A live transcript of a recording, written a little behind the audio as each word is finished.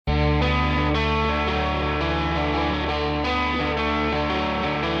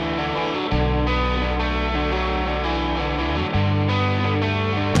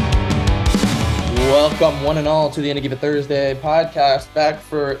Welcome one and all to the Any Give It Thursday podcast, back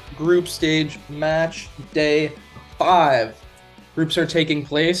for group stage match day 5. Groups are taking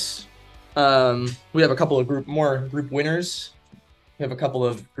place. We have a couple of group winners. We have a couple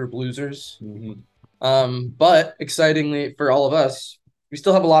of group losers. But excitingly for all of us, we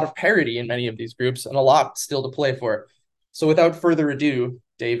still have a lot of parity in many of these groups and a lot still to play for. So without further ado,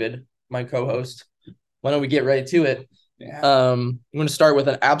 David, my co-host, why don't we get right to it? I'm going to start with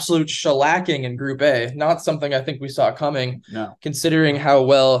an absolute shellacking in Group A. Not something I think we saw coming, considering how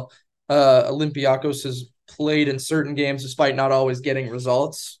well Olympiacos has played in certain games despite not always getting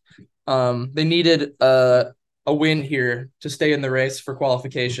results. They needed a win here to stay in the race for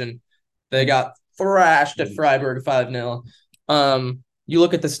qualification. They got thrashed at Freiburg 5-0. You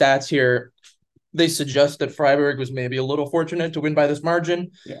look at the stats here, they suggest that Freiburg was maybe a little fortunate to win by this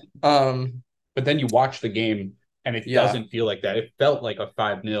margin. But then you watch the game, and it doesn't feel like that. It felt like a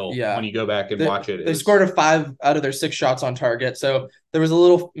 5-0 when you go back and watch it. They scored a 5 out of their 6 shots on target. So there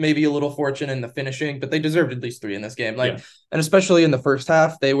was maybe a little fortune in the finishing, but they deserved at least 3 in this game. And especially in the first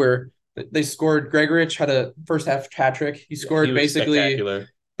half, they scored. Gregorich had a first half hat trick. He scored basically,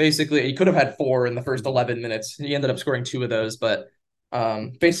 he could have had 4 in the first 11 minutes. He ended up scoring 2 of those, but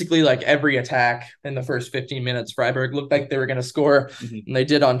basically like every attack in the first 15 minutes, Freiburg looked like they were going to score, and they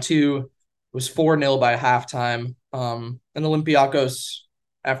did on 2. It was 4-0 by halftime. And Olympiacos,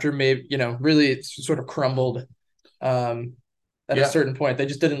 after really sort of crumbled at a certain point. They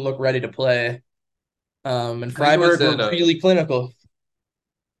just didn't look ready to play. And Freiburg were really clinical.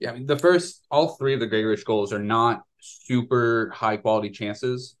 Yeah, I mean, all 3 of the Gregorich goals are not super high quality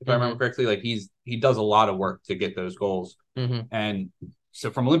chances, if I remember correctly. Like he does a lot of work to get those goals. And so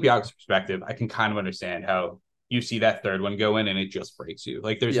from Olympiacos' perspective, I can kind of understand how you see that third one go in and it just breaks you.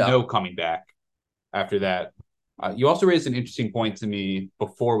 Like there's no coming back after that. You also raised an interesting point to me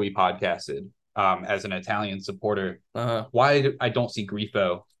before we podcasted, as an Italian supporter. Why I don't see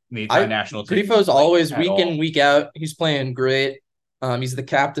Grifo in the Italian national team. Grifo's always week in, week out. He's playing great. He's the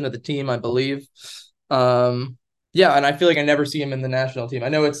captain of the team, I believe. And I feel like I never see him in the national team. I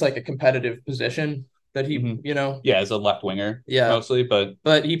know it's like a competitive position that he, as a left winger, mostly,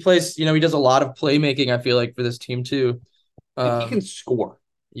 but he plays, he does a lot of playmaking, I feel like, for this team too. He can score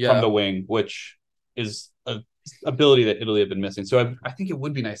from the wing, which is an ability that Italy have been missing. So I think it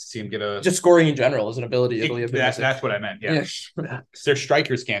would be nice to see him get just scoring in general is an ability Italy have been missing. That's what I meant. Their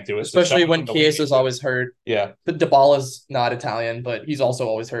strikers can't do it, especially when Chiesa's always hurt. But Dybala's not Italian, but he's also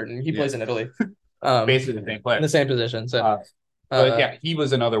always hurt, and he plays in Italy. Basically the same player in the same position. So. He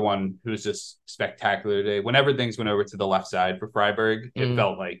was another one who was just spectacular today. Whenever things went over to the left side for Freiburg, it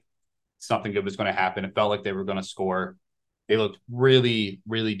felt like something good was going to happen. It felt like they were going to score. They looked really,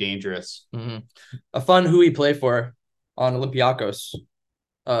 really dangerous. A fun who he played for on Olympiacos,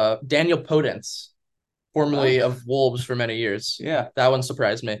 Daniel Podence, formerly of Wolves for many years. That one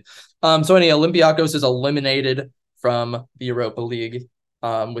surprised me. So anyway, Olympiacos is eliminated from the Europa League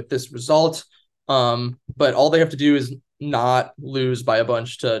with this result. But all they have to do is not lose by a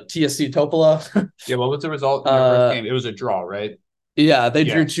bunch to TSC Topola. What was the result in their first game? It was a draw, right? They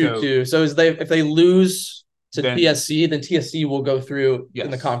drew 2-2. So if they lose to TSC, then TSC will go through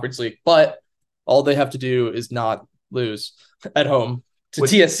in the Conference League. But all they have to do is not lose at home to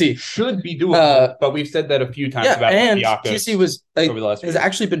TSC. Should be doable, but we've said that a few times about TSC has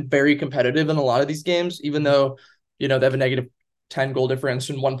actually been very competitive in a lot of these games, even though they have a negative 10 goal difference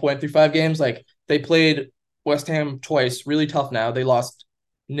in 1 point through 5 games. Like they played West Ham twice, really tough now. They lost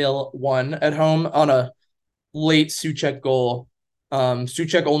 0-1 at home on a late Souček goal.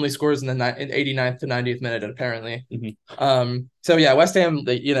 Souček only scores in the 89th to 90th minute, apparently. West Ham,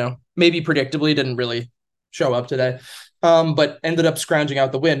 maybe predictably didn't really show up today, but ended up scrounging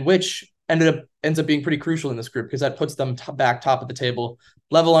out the win, which ends up being pretty crucial in this group because that puts them back top of the table,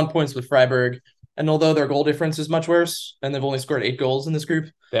 level on points with Freiburg. And although their goal difference is much worse, and they've only scored 8 goals in this group,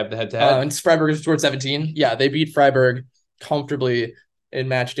 they have the head-to-head. And Freiburg has scored 17. They beat Freiburg comfortably in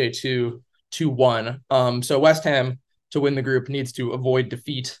match day 2-1. So West Ham, to win the group, needs to avoid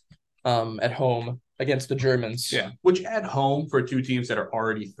defeat at home against the Germans. Which at home for 2 teams that are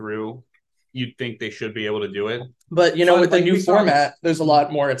already through, you'd think they should be able to do it. But with the new format, there's a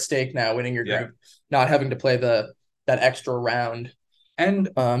lot more at stake now. Winning your group, not having to play that extra round. And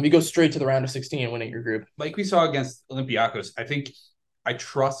you go straight to the round of 16 winning your group. Like we saw against Olympiacos, I think I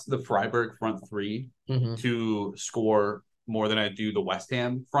trust the Freiburg front 3 to score more than I do the West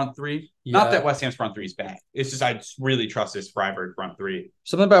Ham front 3. Not that West Ham's front 3 is bad. It's just I really trust this Freiburg front 3.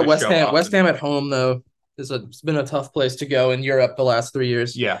 Something about West Ham. West Ham at home, though, it's been a tough place to go in Europe the last 3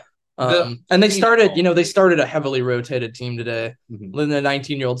 years. And they started a heavily rotated team today. The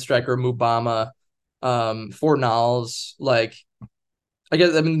 19-year-old striker Mubama Fornals, like I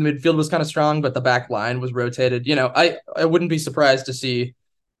guess the midfield was kind of strong, but the back line was rotated. I wouldn't be surprised to see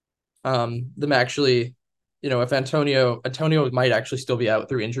them actually, if Antonio might actually still be out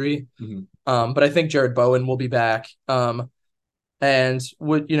through injury. But I think Jared Bowen will be back. And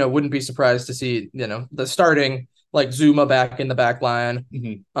wouldn't be surprised to see, the starting like Zuma back in the back line.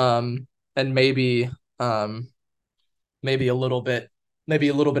 And maybe a little bit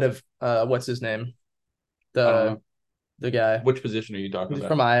of what's his name? The guy. Which position are you talking about?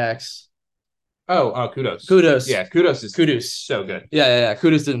 From Ajax. Kudos. Yeah, Kudos is Kudus. So good. Yeah.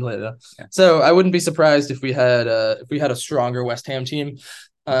 Kudus didn't play though. Yeah. So I wouldn't be surprised if we had a stronger West Ham team.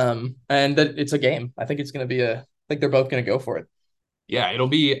 And that it's a game. I think it's gonna be I think they're both gonna go for it. Yeah,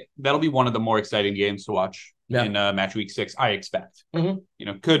 that'll be one of the more exciting games to watch in match week 6, I expect.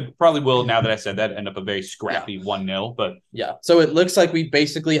 Probably will, now that I said that, end up a very scrappy 1-0, but yeah. So it looks like we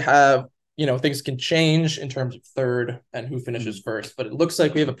basically have, things can change in terms of third and who finishes first, but it looks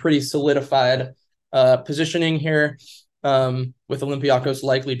like we have a pretty solidified positioning here, with Olympiacos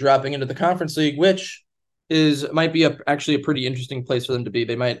likely dropping into the Conference League, which might be actually a pretty interesting place for them to be.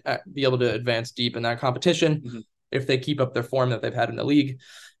 They might be able to advance deep in that competition if they keep up their form that they've had in the league.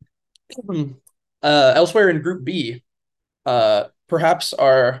 Elsewhere in Group B, perhaps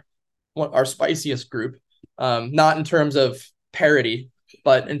our spiciest group, not in terms of parity,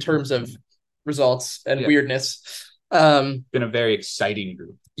 but in terms of results and weirdness. Been a very exciting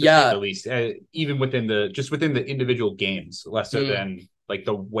group, to say the least. Even within the individual games, less so than like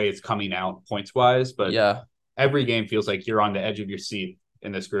the way it's coming out points wise. But every game feels like you're on the edge of your seat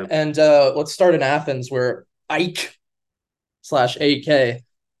in this group. And let's start in Athens, where Ike/AK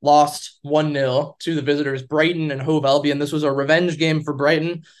lost 1-0 to the visitors, Brighton and Hove Albion. This was a revenge game for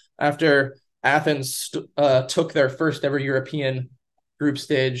Brighton after Athens took their first ever European group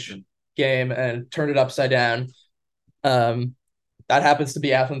stage game and turned it upside down. That happens to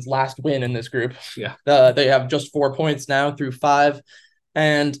be Athens' last win in this group. Yeah. They have just 4 points now through 5,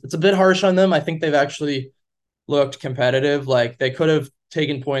 and it's a bit harsh on them. I think they've actually looked competitive. Like, they could have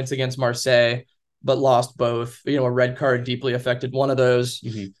taken points against Marseille, but lost both. A red card deeply affected one of those.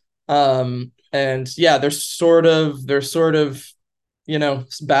 And yeah, they're sort of battling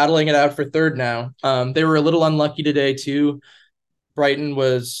it out for third now. They were a little unlucky today too. Brighton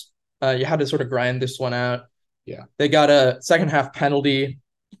was you had to sort of grind this one out. Yeah. They got a second half penalty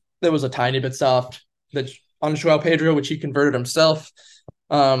that was a tiny bit soft on Joao Pedro, which he converted himself.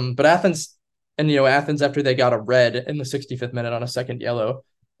 But Athens after they got a red in the 65th minute on a second yellow,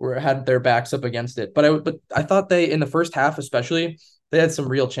 had their backs up against it. But I thought they, in the first half especially, they had some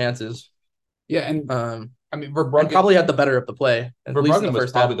real chances. Yeah, and Verbruggen probably had the better of the play. Verbruggen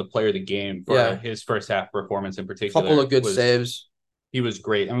was probably the player of the game for his first half performance in particular. Couple of good saves. He was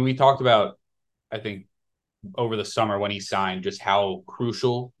great. I mean, we talked about, I think, over the summer when he signed, just how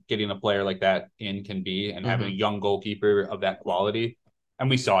crucial getting a player like that in can be, and having a young goalkeeper of that quality. And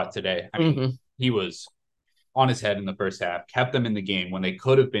we saw it today. I mean, he was on his head in the first half, kept them in the game when they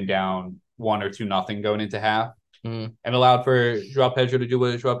could have been down 1 or 2-0 going into half, and allowed for Joao Pedro to do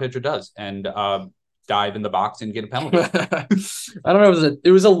what Joao Pedro does, and dive in the box and get a penalty. I don't know.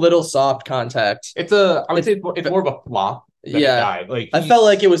 It was a little soft contact. I would say it's more of a flop than a dive. Like, I felt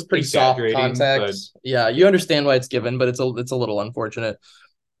like it was pretty soft contact. But... yeah, you understand why it's given, but it's a little unfortunate.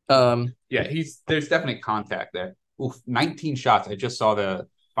 There's definitely contact there. 19 shots. I just saw the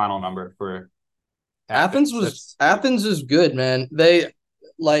final number for Athens is good, man. They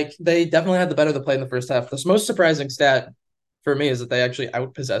definitely had the better of the play in the first half. The most surprising stat for me is that they actually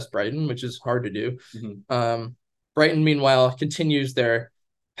outpossessed Brighton, which is hard to do. Brighton, meanwhile, continues their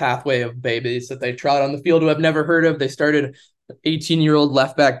pathway of babies that they trot on the field who I've never heard of. They started 18-year-old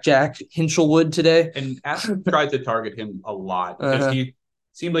left back Jack Hinchelwood today. And Athens tried to target him a lot because he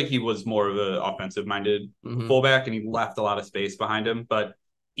seemed like he was more of an offensive-minded fullback, and he left a lot of space behind him. But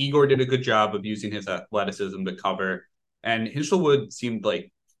Igor did a good job of using his athleticism to cover. And Hinchelwood seemed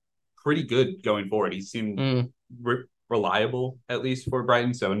like pretty good going forward. He seemed reliable, at least for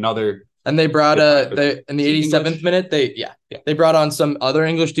Brighton. So another... And they brought in the 87th minute, they brought on some other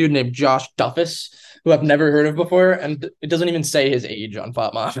English dude named Josh Duffus, who I've never heard of before, and it doesn't even say his age on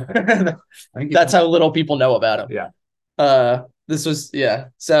FotMob. That's how little people know about him. Yeah.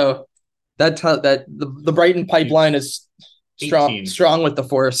 So that the Brighton pipeline is strong with the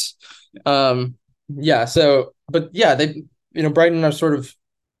force. Brighton are sort of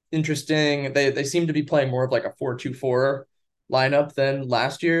interesting. They seem to be playing more of like a 4-2-4 lineup than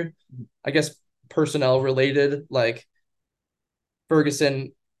last year. I guess personnel related, like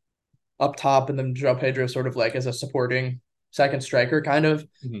Ferguson up top and then Joao Pedro sort of like as a supporting second striker kind of.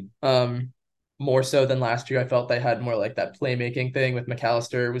 more so than last year. I felt they had more like that playmaking thing with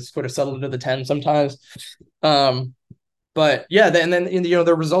McAllister was sort of settled into the 10 sometimes. But yeah, and then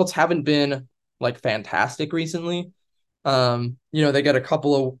their results haven't been like fantastic recently. They got a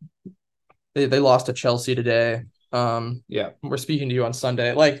couple of they lost to Chelsea today. We're speaking to you on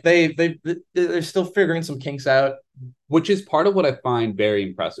Sunday. Like they're still figuring some kinks out, which is part of what I find very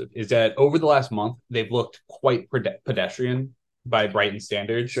impressive is that over the last month they've looked quite pedestrian by Brighton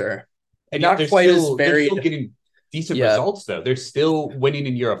standards. Sure, and not quite as varied. They're still getting decent results though. They're still winning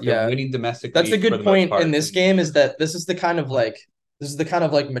in Europe. They're winning domestically. That's a good point in this game. Is that this is the kind of like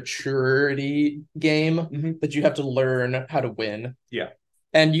maturity game that you have to learn how to win. Yeah,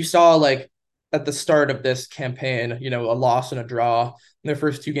 and you saw like at the start of this campaign, a loss and a draw in their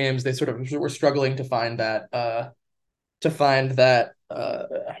first two games. They sort of were struggling to find that. How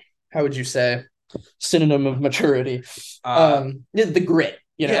would you say, synonym of maturity? The grit.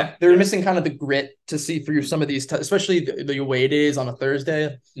 They're missing kind of the grit to see through some of these, especially the away days on a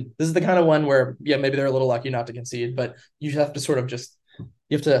Thursday. This is the kind of one where, maybe they're a little lucky not to concede, but you have to sort of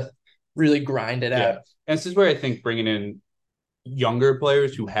you have to really grind it out. And this is where I think bringing in younger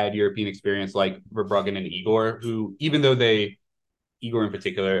players who had European experience like Verbruggen and Igor, who even though Igor in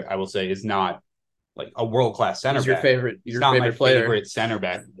particular, I will say, is not like a world-class center back. He's not my favorite center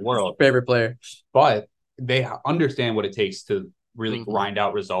back in the world. Favorite player. But they understand what it takes to really grind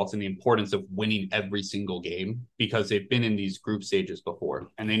out results and the importance of winning every single game because they've been in these group stages before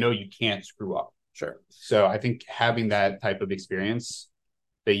and they know you can't screw up. Sure. So I think having that type of experience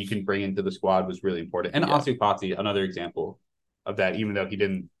that you can bring into the squad was really important. And Ansu Fati, another example of that, even though he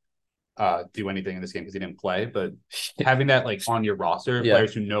didn't do anything in this game because he didn't play, but having that like on your roster,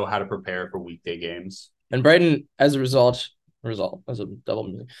 players who know how to prepare for weekday games. And Brighton, as a result as a double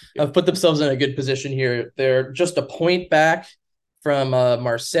meaning, have put themselves in a good position here. They're just a point back from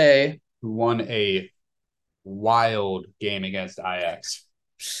Marseille, who won a wild game against Ajax.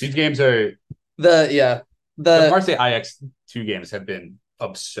 These games are the Marseille Ajax 2 games have been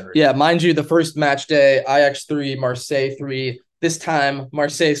absurd. Yeah, mind you, the first match day, Ajax 3, Marseille 3. This time,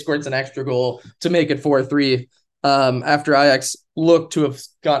 Marseille scored an extra goal to make it 4-3 after Ajax looked to have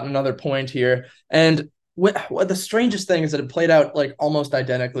gotten another point here. And what the strangest thing is that it played out like almost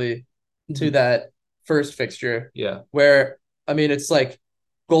identically to that first fixture. Yeah. Where, I mean, it's like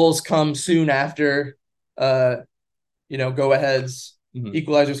goals come soon after, go-aheads.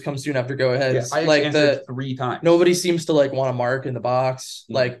 Equalizers come soon after go-aheads. Yeah, like 3 times. Nobody seems to like want to mark in the box,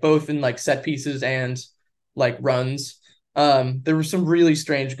 like both in like set pieces and like runs. There were some really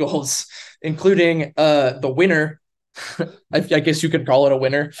strange goals, including the winner. I guess you could call it a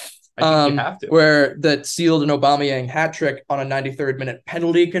winner. I think you have to. Where that sealed an Aubameyang hat trick on a 93rd minute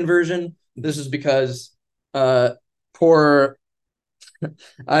penalty conversion. This is because poor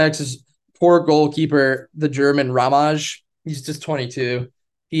Ajax's poor goalkeeper, the German Ramaj, he's just 22.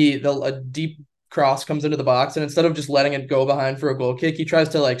 A deep cross comes into the box, and instead of just letting it go behind for a goal kick, he tries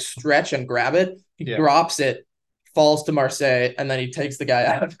to like stretch and grab it. He drops it, falls to Marseille, and then he takes the guy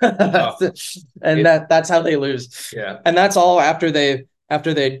out. That's how they lose. Yeah. And that's all after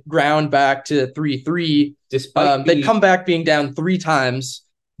they ground back to 3-3. They come back being down 3 times.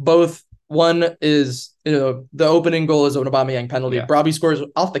 One is, the opening goal is an Aubameyang penalty. Yeah. Robbie scores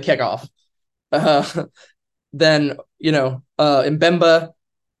off the kickoff. Then, Mbemba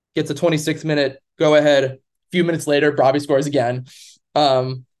gets a 26th minute go ahead. A few minutes later, Robbie scores again.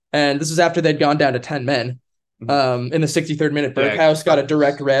 And this is after they'd gone down to 10 men. In the 63rd minute, Berghuis got a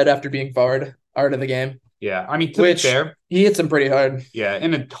direct red after being fired out of the game. Yeah, I mean, to be fair, he hits him pretty hard. Yeah,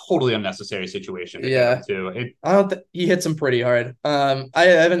 in a totally unnecessary situation. He hits him pretty hard. I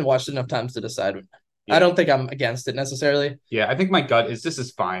haven't watched enough times to decide. Yeah. I don't think I'm against it necessarily. Yeah, I think my gut is this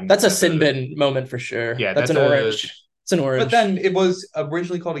is fine. That's a sin bin moment for sure. Yeah, that's an orange. It's an orange. But then it was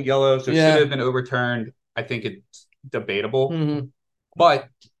originally called a yellow, so it should have been overturned. I think it's debatable. But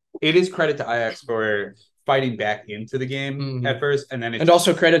it is credit to Ajax for fighting back into the game at first, and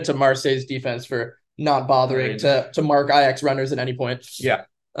also credit to Marseille's defense for not bothering to mark Ajax runners at any point. Yeah.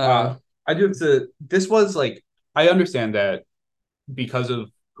 I do have to. This was like, I understand that because of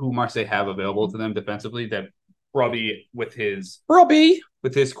who Marseille have available to them defensively, that Robbie with his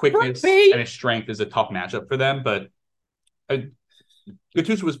quickness and his strength is a tough matchup for them. But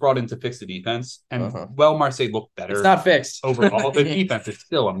Gattuso was brought in to fix the defense, and Marseille looked better. It's not fixed overall. The defense is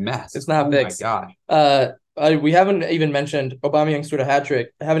still a mess. It's not fixed. Oh my god. We haven't even mentioned Aubameyang scored a hat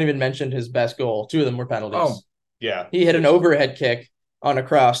trick. I haven't even mentioned his best goal. 2 of them were penalties. Oh, yeah. He hit an overhead kick on a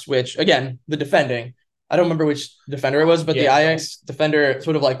cross, which, again, the defending. I don't remember which defender it was, but the Ajax defender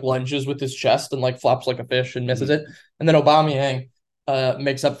sort of like lunges with his chest and like flops like a fish and misses it. And then Aubameyang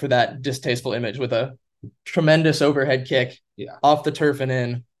makes up for that distasteful image with a tremendous overhead kick off the turf and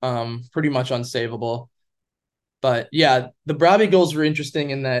in, pretty much unsavable. But yeah, the Brabi goals were interesting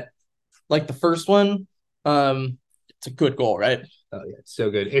in that, like the first one, it's a good goal, right? Oh yeah, it's so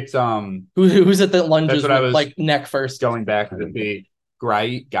good. It's who's at the lunges with, like neck first, going back to the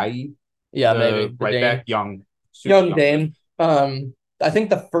Guy. Yeah, maybe right back, young Dane. I think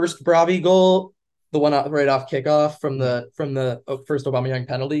the first Brabi goal, the one right off kickoff from the first Aubameyang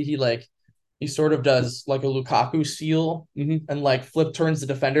penalty, he sort of does like a Lukaku seal and like flip turns the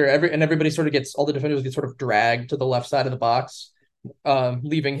defender. Everybody sort of all the defenders get sort of dragged to the left side of the box,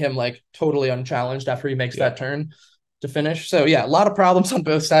 leaving him like totally unchallenged after he makes that turn to finish. So yeah, a lot of problems on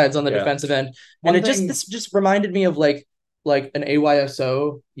both sides on the defensive end. And this just reminded me of like an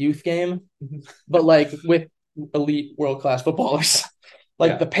AYSO youth game, but like with elite world-class footballers.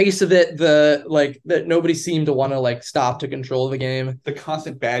 Like the pace of it, that nobody seemed to want to like stop to control the game. The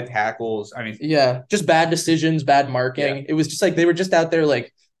constant bad tackles. I mean, just bad decisions, bad marking. Yeah. It was just like they were just out there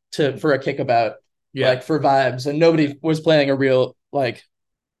like for a kickabout, like for vibes, and nobody was playing a real like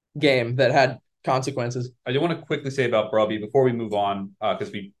game that had consequences. I do want to quickly say about Brabi before we move on,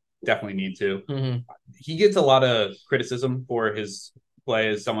 because we definitely need to. He gets a lot of criticism for his play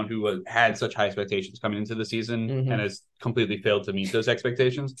as someone who had such high expectations coming into the season and has completely failed to meet those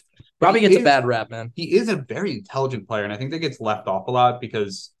expectations. Brabi gets a bad rap, man. He is a very intelligent player, and I think that gets left off a lot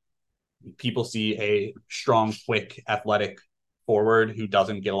because people see a strong, quick, athletic forward who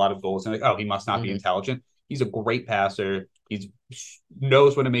doesn't get a lot of goals and like, oh, he must not be intelligent. He's a great passer. He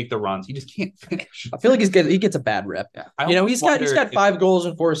knows when to make the runs. He just can't finish. I feel like he gets a bad rep. Yeah. He's got 5 goals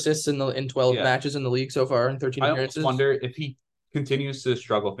and 4 assists in 12 matches in the league so far in 13 appearances. I wonder if he continues to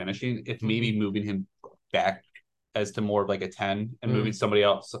struggle finishing, if maybe moving him back as to more of like a 10 and moving somebody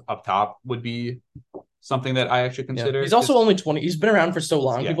else up top would be something that I actually consider. Yeah. He's also only 20. He's been around for so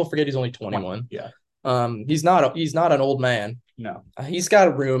long. People forget he's only 21. Yeah. He's not an old man. No. He's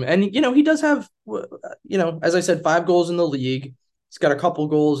got room. And, he does have, as I said, 5 goals in the league. He's got a couple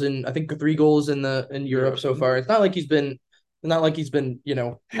goals I think 3 goals in Europe so far. It's not like he's been,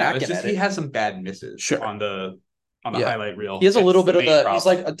 hacking at it. He has some bad misses on the highlight reel. He has a little bit of he's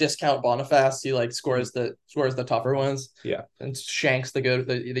like a discount Boniface. He like scores the tougher ones. Yeah. And shanks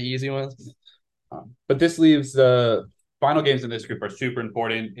the easy ones. But this leaves the final games in this group are super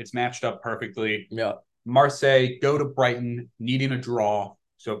important. It's matched up perfectly. Yeah. Marseille go to Brighton needing a draw.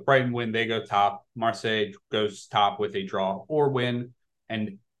 So if Brighton win, they go top. Marseille goes top with a draw or win.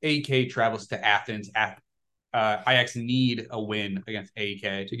 And AK travels to Athens. Ajax need a win against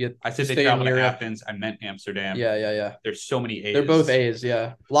AEK to get. I said they travel to Athens. I meant Amsterdam. Yeah. There's so many A's. They're both A's.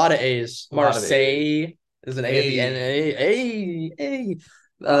 Yeah, a lot of A's. Marseille is an A at the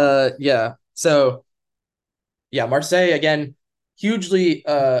end. Yeah. So, yeah, Marseille again, hugely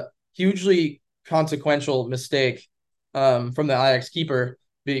consequential mistake from the Ajax keeper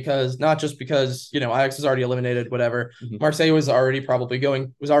not just because Ajax is already eliminated, whatever. Marseille was already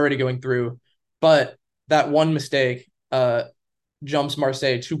going through, but that one mistake jumps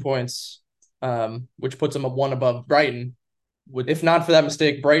Marseille 2 points, which puts them 1 above Brighton. If not for that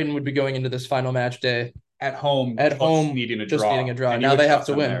mistake, Brighton would be going into this final match day at home, needing a draw. Now they have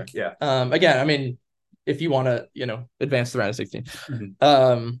to win. There. Yeah. Again, I mean, if you want to, advance the round of 16.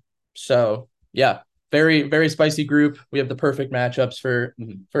 So yeah, very, very spicy group. We have the perfect matchups for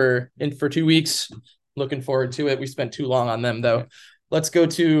 2 weeks. Looking forward to it. We spent too long on them though. Yeah. Let's go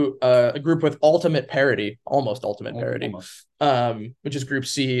to a group with almost ultimate parity, which is Group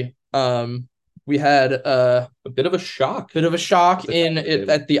C. We had a bit of a shock. At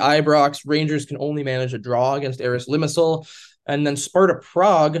the Ibrox. Rangers can only manage a draw against Aris Limassol, and then Sparta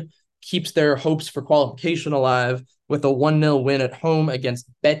Prague keeps their hopes for qualification alive with a 1-0 win at home against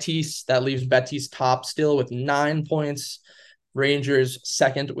Betis. That leaves Betis top still with 9 points. Rangers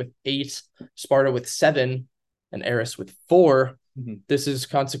second with 8, Sparta with 7, and Aris with 4. This is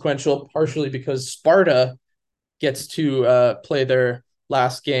consequential partially because Sparta gets to play their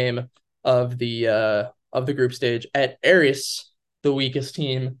last game of the group stage at Aris, the weakest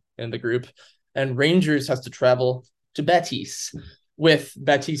team in the group, and Rangers has to travel to Betis, with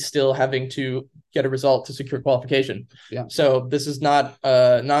Betis still having to get a result to secure qualification. Yeah. So this is not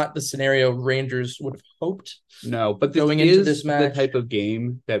the scenario Rangers would have hoped. No, but going into this match, the type of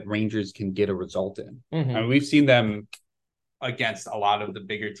game that Rangers can get a result in. I mean, we've seen them against a lot of the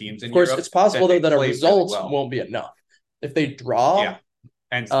bigger teams in Europe. Of course, it's possible though that a result won't be enough. If they draw,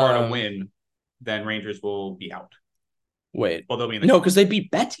 and Sparta win, then Rangers will be out. Wait, well, they'll be because they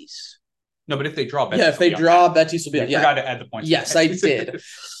beat Betis. No, but if they draw, Betis Betis will be out. You forgot to add the points. Yes, I did.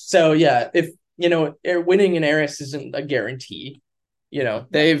 So yeah, if winning in Aris isn't a guarantee,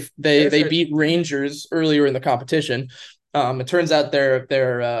 they beat Rangers earlier in the competition. It turns out they're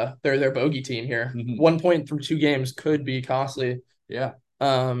their bogey team here. 1 point through 2 games could be costly. Yeah.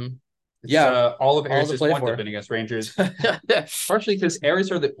 All of Aris' point have been against Rangers. Partially because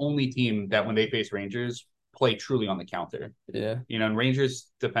Aris are the only team that when they face Rangers play truly on the counter. Yeah. And Rangers'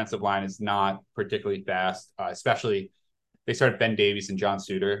 defensive line is not particularly fast, especially they started Ben Davies and John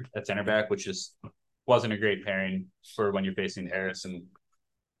Suter at center back, which just wasn't a great pairing for when you're facing Aris. And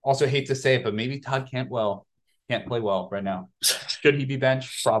also hate to say it, but maybe Todd Cantwell can't play well right now. Should he be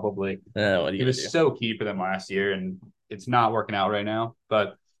benched? Probably. He was so key for them last year, and it's not working out right now.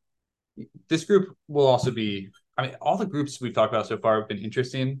 But this group will also be, all the groups we've talked about so far have been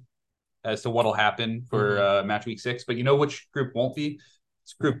interesting as to what'll happen for match week 6. But you know which group won't be?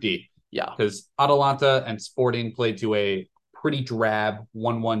 It's Group D. Yeah. Because Atalanta and Sporting played to a pretty drab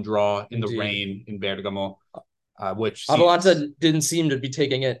 1-1 draw in the rain in Bergamo, which Atalanta didn't seem to be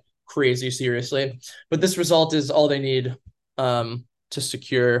taking it crazy seriously. But this result is all they need to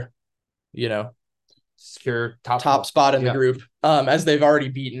secure, top spot in the group, as they've already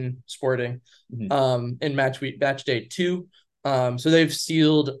beaten Sporting in match day 2. So they've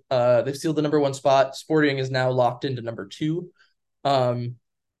sealed the number 1 spot. Sporting is now locked into number 2. And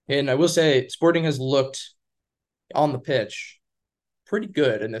I will say Sporting has looked on the pitch pretty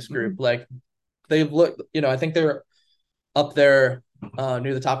good in this group. Like they've looked, I think they're up there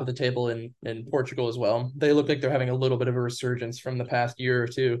near the top of the table in Portugal as well. They look like they're having a little bit of a resurgence from the past year or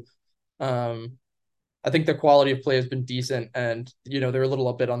two. I think their quality of play has been decent, and they're a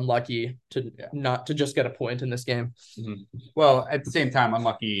little bit unlucky not to just get a point in this game. Well, at the same time,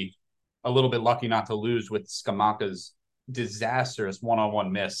 a little bit lucky not to lose with Scamacca's disastrous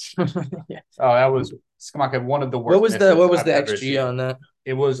one-on-one miss. That was Scamacca, one of the worst. What was the XG on that?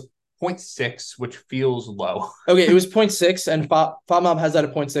 It was 0.6, which feels low. Okay, it was 0.6, and FOTMob has that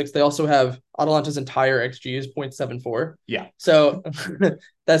at 0.6. They also have Atalanta's entire XG is 0.74. Yeah. So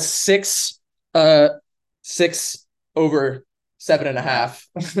that's 6 over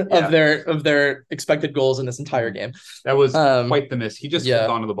 7.5 of their expected goals in this entire game. That was quite the miss. He just holds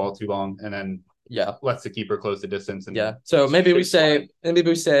onto the ball too long and then lets the keeper close the distance. And so maybe we say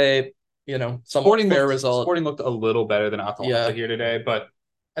Sporting fair result. Sporting looked a little better than Atalanta here today, but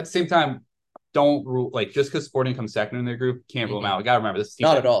at the same time, don't rule just because Sporting comes second in their group can't rule them out. We gotta remember this team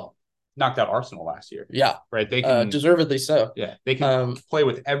not at all knocked out Arsenal last year. Yeah, right. They can deservedly so. Yeah, they can play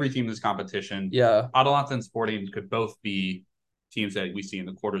with every team in this competition. Yeah, Atalanta and Sporting could both be teams that we see in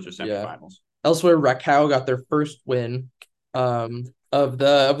the quarters or semifinals. Elsewhere, Rakow got their first win of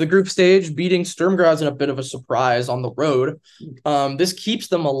the group stage, beating Sturm Graz in a bit of a surprise on the road. This keeps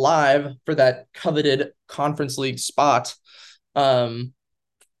them alive for that coveted Conference League spot.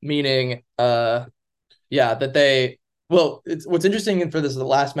 Meaning, that they. Well, what's interesting for this the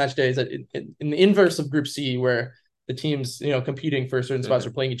last match day is that in the inverse of Group C, where the teams competing for certain spots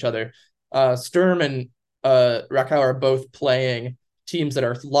are playing each other, Sturm and Rakow are both playing teams that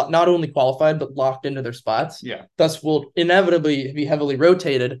are not only qualified but locked into their spots. Yeah, thus will inevitably be heavily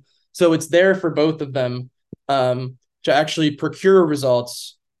rotated. So it's there for both of them to actually procure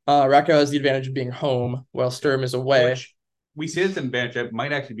results. Rakow has the advantage of being home while Sturm is away. Which we see it's an advantage. It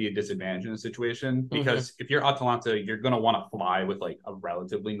might actually be a disadvantage in the situation because if you're Atalanta, you're going to want to fly with a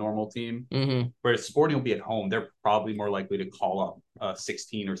relatively normal team. Whereas Sporting will be at home. They're probably more likely to call up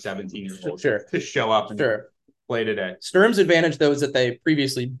 16 or 17 years old to show up and play today. Sturm's advantage, though, is that they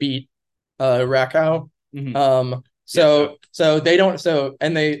previously beat Rakow. So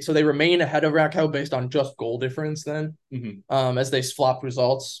they remain ahead of Rakow based on just goal difference then, as they swap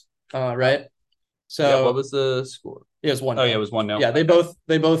results, right? So what was the score? It was 1-0. Oh yeah, it was 1-0. Yeah, they both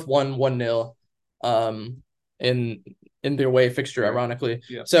won 1-0 in their away fixture, ironically.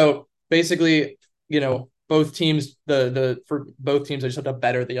 Yeah. So basically, both teams for both teams they just have to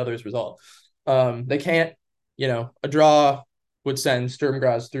better the other's result. They can't, a draw would send Sturm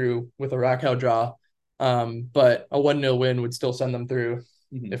Graz through with a Rakow draw. But a 1-0 win would still send them through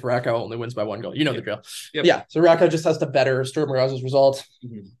if Rakow only wins by 1 goal. You know the drill. Yep. Yeah, so Rakow just has to better Sturm Graz's result.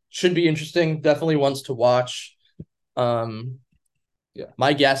 Should be interesting. Definitely ones to watch.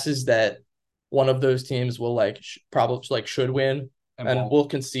 My guess is that one of those teams will probably should win and will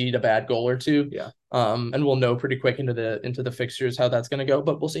concede a bad goal or two. Yeah. And we'll know pretty quick into the fixtures how that's going to go,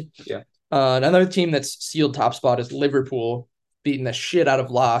 but we'll see. Yeah. Another team that's sealed top spot is Liverpool, beating the shit out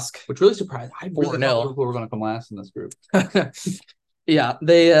of Lask, which really surprised. I really thought Liverpool were going to come last in this group. Yeah,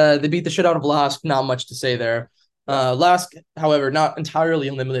 they beat the shit out of Lask. Not much to say there. Lask, however, not entirely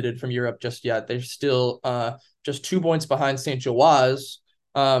eliminated from Europe just yet. They're still just 2 points behind St. Gilloise,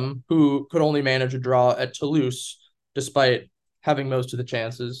 who could only manage a draw at Toulouse, despite having most of the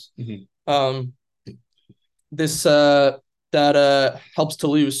chances. Mm-hmm. This that helps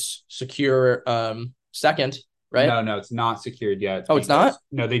Toulouse secure second, right? No, it's not secured yet. Oh, it's not?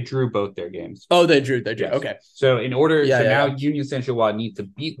 No, they drew both their games. Oh, they drew. Yes. Okay. So now yeah. Union Saint-Gilloise need to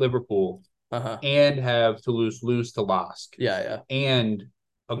beat Liverpool and have Toulouse lose to LASK. Yeah. And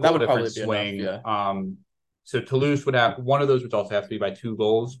a that goal would difference probably be swing. Enough, yeah. So Toulouse would have one of those would also have to be by 2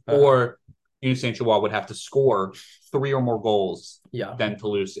 goals, or Union Saint-Gilloise would have to score 3 or more goals than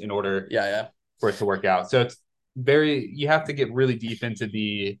Toulouse in order for it to work out. So it's you have to get really deep into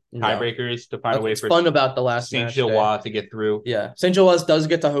the tiebreakers to find a way for fun about the last Saint-Gilloise to get through. Yeah. Saint-Gilloise does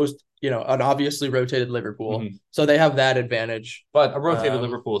get to host, an obviously rotated Liverpool. So they have that advantage. But a rotated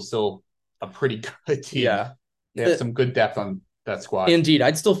Liverpool is still a pretty good team. Yeah. They have some good depth on that squad. Indeed.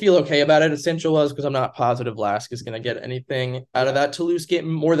 I'd still feel okay about it at Saint-Gilloise because I'm not positive LASK is going to get anything out of that Toulouse game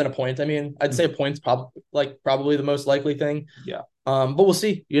more than a point. I mean, I'd say a point's probably the most likely thing. Yeah. But we'll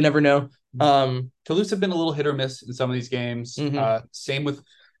see. You never know. Toulouse have been a little hit or miss in some of these games. Same with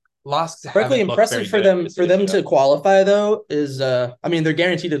LASK. Frankly, impressive for them to qualify though is they're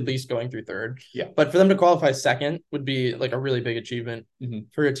guaranteed at least going through third. Yeah. But for them to qualify second would be like a really big achievement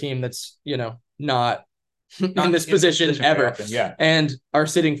for a team that's not in this position ever. Often, yeah. And are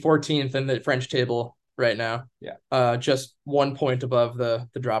sitting 14th in the French table right now. Yeah. Just 1 point above the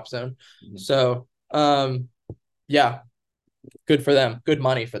drop zone. So yeah. Good for them. Good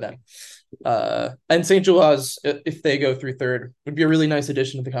money for them. And Saint-Gilloise, if they go through third, would be a really nice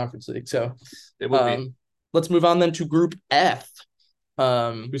addition to the Conference League. So it would be. Let's move on then to Group F.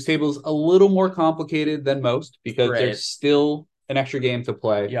 Whose table is a little more complicated than most because there's still an extra game to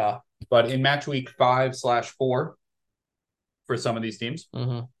play. Yeah. But in match week 5/4 for some of these teams,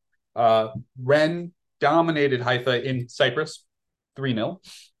 Rennes dominated Haifa in Cyprus 3-0.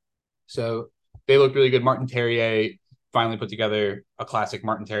 So they looked really good. Martin Terrier finally put together a classic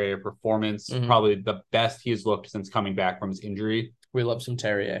Martin Terrier performance. Probably the best he's looked since coming back from his injury. We love some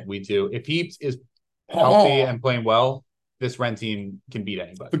Terrier. We do. If he is healthy and playing well, this Rennes team can beat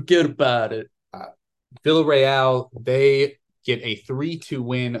anybody. Forget about it. Villarreal, they get a 3-2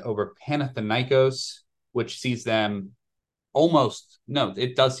 win over Panathinaikos, which sees them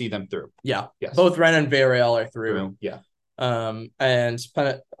it does see them through. Yeah. Yes. Both Rennes and Villarreal are through. Yeah. And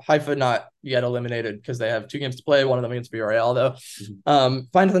Haifa not yet eliminated because they have 2 games to play, one of them against Villarreal though.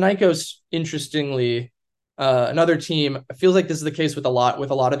 Panathinaikos, interestingly, another team, it feels like this is the case with a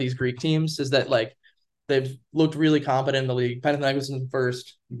lot of these Greek teams, is that like they've looked really competent in the league. Panathinaikos in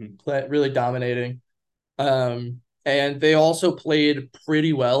first, really dominating. And they also played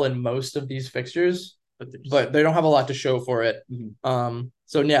pretty well in most of these fixtures, but they don't have a lot to show for it.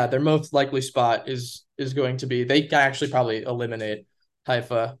 So yeah, their most likely spot is going to be, they can actually probably eliminate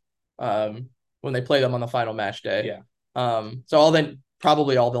Haifa when they play them on the final match day. Yeah. So all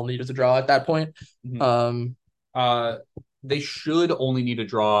they'll need is a draw at that point. They should only need a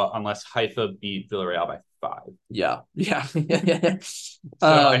draw unless Haifa beat Villarreal by 5. Yeah. So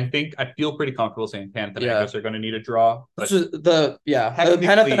I feel pretty comfortable saying Panathinaikos are going to need a draw. But the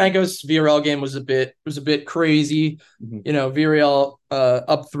Panathinaikos Villarreal game was a bit crazy. Villarreal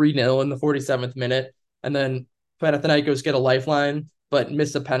up 3-0 in the 47th minute, and then Panathinaikos get a lifeline but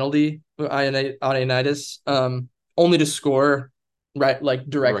miss a penalty. Ioannidis, only to score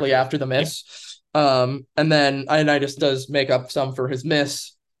directly after the miss. And then Ioannidis does make up some for his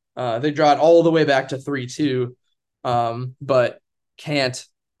miss. They draw it all the way back to 3-2, but can't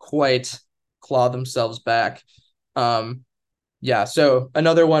quite claw themselves back. So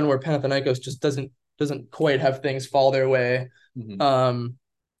another one where Panathinaikos just doesn't quite have things fall their way.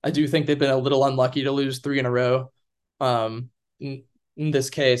 I do think they've been a little unlucky to lose 3 in a row in this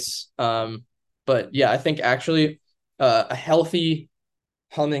case. But yeah, I think actually a healthy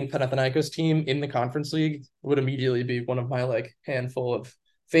humming Panathinaikos team in the Conference League would immediately be one of my handful of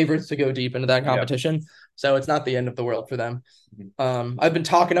favorites to go deep into that competition. So it's not the end of the world for them. I've been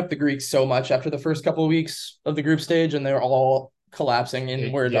talking up the Greeks so much after the first couple of weeks of the group stage, and they're all collapsing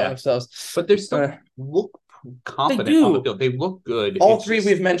inward on themselves. But they're still look confident on the field. They look good. All three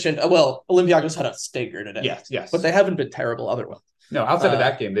we've mentioned. Well, Olympiacos had a stinker today. Yes. But they haven't been terrible otherwise. No, outside of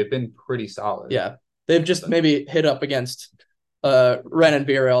that game, they've been pretty solid. Yeah. They've just maybe hit up against Rennes and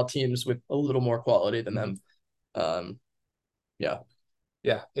Villarreal teams with a little more quality than them.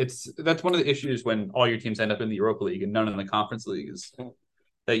 Yeah, that's one of the issues when all your teams end up in the Europa League and none in the Conference League is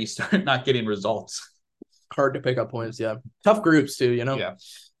that you start not getting results. Hard to pick up points, yeah. Tough groups too,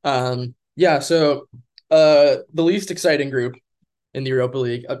 Yeah. So the least exciting group in the Europa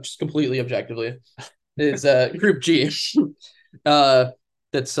League, just completely objectively, is Group G.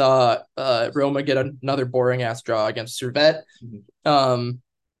 that saw Roma get another boring ass draw against Servette. And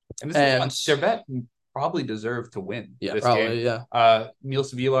Servette probably deserved to win this game.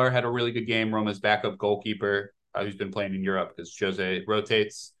 Niels Villar had a really good game. Roma's backup goalkeeper, who's been playing in Europe because Jose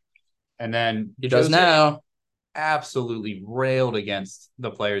rotates. And then he does now. Absolutely railed against the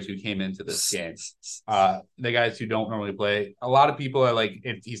players who came into this game. The guys who don't normally play. A lot of people are like,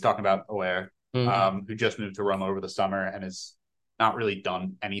 he's talking about Allaire, who just moved to Roma over the summer and has not really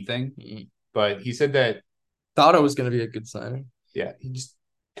done anything. But he said that thought it was going to be a good signing. Yeah, he just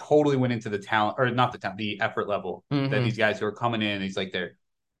totally went into the talent, or not the talent, the effort level that these guys who are coming in. He's like they're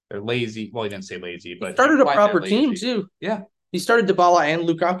lazy. Well, he didn't say lazy, but he started a proper team too. Yeah. He started Dybala and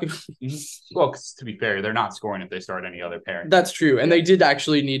Lukaku. Well, to be fair, they're not scoring if they start any other pairing. That's true. And they did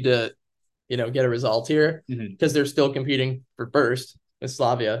actually need to, get a result here because they're still competing for first with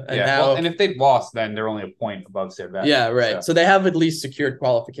Slavia. And now, and if they've lost, then they're only a point above Servette. Yeah, right. So they have at least secured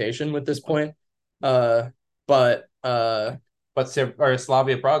qualification with this point. But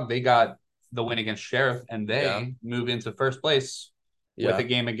Slavia Prague, they got the win against Sheriff, and they move into first place with a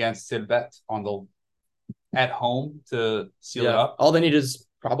game against Servette at home to seal it up. All they need is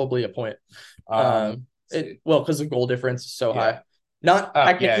probably a point. Because the goal difference is so high. Not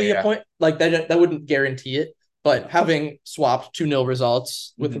technically a point. Like that wouldn't guarantee it. But having swapped 2-0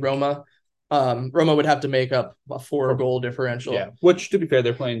 results with Roma, Roma would have to make up a 4-goal differential. Yeah, which, to be fair,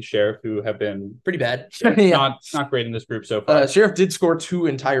 they're playing Sheriff, who have been pretty bad. Not great in this group so far. Sheriff did score 2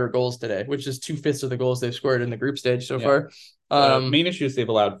 entire goals today, which is 2/5 of the goals they've scored in the group stage so far. Main issue is they've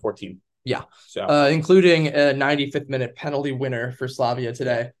allowed 14. Yeah. So including a 95th minute penalty winner for Slavia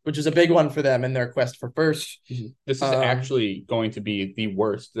today, which is a big one for them in their quest for first. This is actually going to be the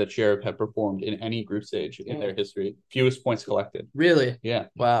worst that Sheriff have performed in any group stage in their history. Fewest points collected. Really? Yeah.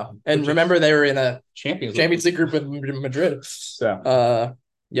 Wow. And remember, they were in a Champions League group with Madrid. So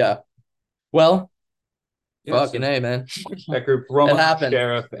yeah. Well, fucking A, man. That group, Roma,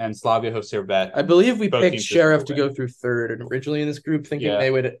 Sheriff, and Slavia Hof Servette. I believe we picked Sheriff to go through third and originally in this group, thinking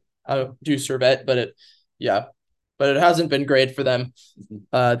they would do Servette, but it hasn't been great for them.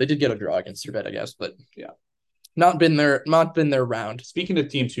 They did get a draw against Servette, I guess, but not been their round. Speaking of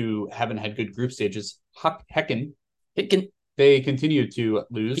teams who haven't had good group stages, Hecken, they continue to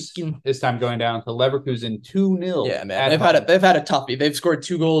lose. This time going down to Leverkusen 2-0. Yeah, man, they've had a toughie. They've scored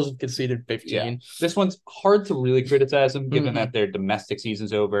 2 goals and conceded 15. Yeah. This one's hard to really criticize them, given that their domestic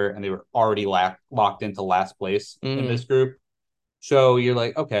season's over and they were already locked into last place in this group. So you're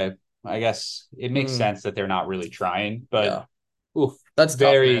like, okay, I guess it makes sense that they're not really trying, but that's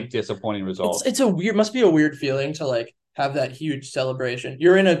very disappointing result. It's must be a weird feeling to like have that huge celebration.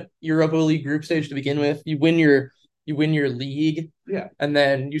 You're in a Europa League group stage to begin with. You win your league, and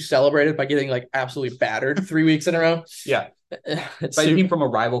then you celebrate it by getting like absolutely battered 3 weeks in a row. Yeah, it's by a team from a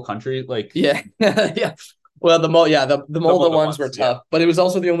rival country, like yeah. Well, the Molde ones were tough, but it was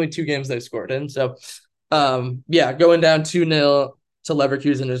also the only 2 games they scored in. So. Going down 2-0 to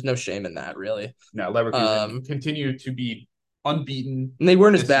Leverkusen, there's no shame in that, really. No, Leverkusen continue to be unbeaten. And they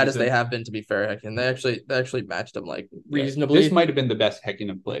weren't as bad as they have been, to be fair, Hecken. They actually matched them like reasonably. This might have been the best Hecken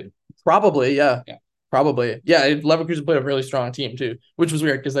have played. Probably, yeah. Probably. Yeah, Leverkusen played a really strong team too, which was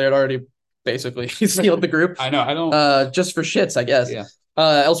weird because they had already basically sealed the group. I know, I don't just for shits, I guess. Yeah.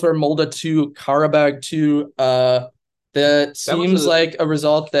 Elsewhere, Molde 2, Karabag 2. That seems like a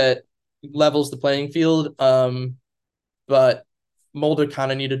result that levels the playing field, but Molde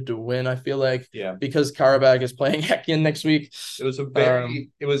kind of needed to win, I feel like, because Karabag is playing Hecken next week. It was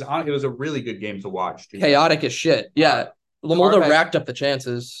a really good game to watch. Chaotic as shit. Molde racked up the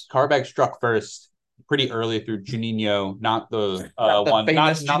chances. Karabag struck first pretty early through Juninho, not the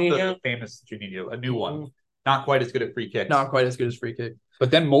famous Juninho, a new one. Not quite as good at free kicks. Not quite as good as free kick. But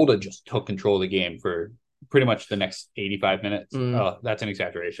then Molde just took control of the game for pretty much the next 85 minutes. That's an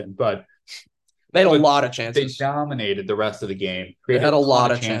exaggeration, but they had a lot of chances. They dominated the rest of the game. They had a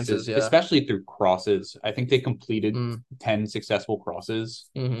lot of chances, especially through crosses. I think they completed 10 successful crosses,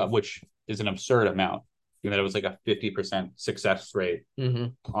 which is an absurd amount. That it was like a 50% success rate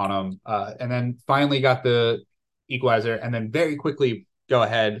on them. And then finally got the equalizer and then very quickly go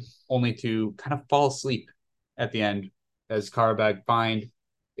ahead, only to kind of fall asleep at the end as Karabag find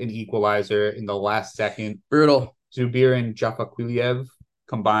an equalizer in the last second. Brutal. Zubir and Jafakuliev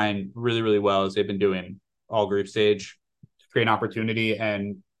combine really, really well as they've been doing all group stage. Great opportunity,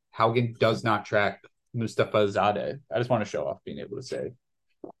 and Haugen does not track Mustafa Zadeh. I just want to show off being able to say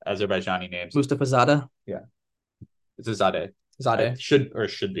Azerbaijani names. Mustafa Zadeh? Yeah. It's a Zadeh. Zadeh.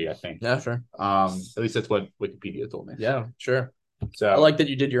 Should be, I think. Yeah, sure. At least that's what Wikipedia told me. Yeah, sure. So I like that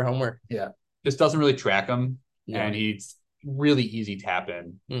you did your homework. Yeah. Just doesn't really track him. Yeah. And he's really easy tap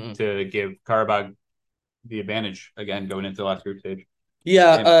in to give Karabakh the advantage again going into the last group stage.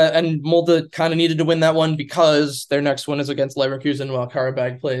 Yeah, and Molde kind of needed to win that one because their next one is against Leverkusen, while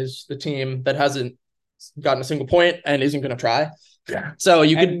Karabakh plays the team that hasn't gotten a single point and isn't going to try. Yeah. So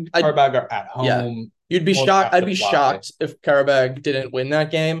you could Karabakh are at home. Yeah. You'd be shocked. I'd be shocked if Karabakh didn't win that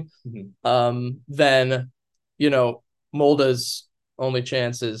game. Then, Molde's only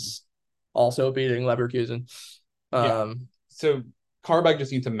chance is also beating Leverkusen. So Karabakh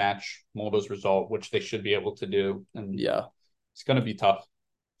just need to match Molde's result, which they should be able to do. And it's going to be tough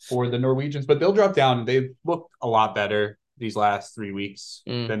for the Norwegians, but they'll drop down. They've looked a lot better these last 3 weeks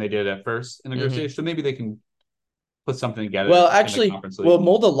than they did at first in the group stage. So maybe they can put something together. Well, actually,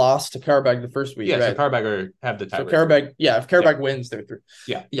 Molde lost to Karabakh the first week. Yeah, right? So Karabakh have the tie. So Karabakh, if Karabakh wins, they're through.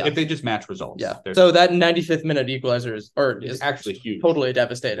 Yeah. If they just match results. Yeah. So that 95th minute equalizer is actually huge. Totally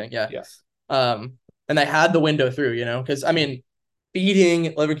devastating. Yeah. Yes. And they had the window through, because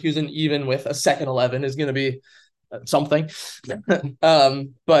beating Leverkusen even with a second 11 is going to be something.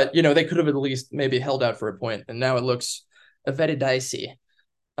 But they could have at least maybe held out for a point, and now it looks very dicey.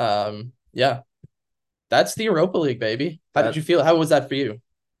 That's the Europa League, baby. How did you feel? How was that for you?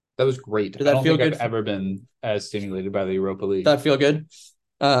 That was great. Did that feel good? I've ever been as stimulated by the Europa League. Did that feel good?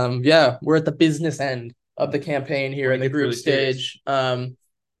 We're at the business end of the campaign here in the group stage.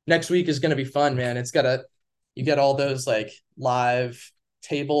 Next week is going to be fun, man. You get all those like live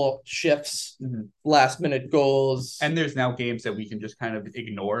table shifts, last minute goals. And there's now games that we can just kind of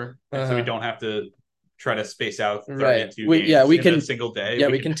ignore. So we don't have to try to space out 32 games we can a single day. Yeah,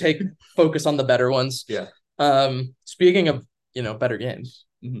 we can take focus on the better ones. Yeah. Speaking of, better games,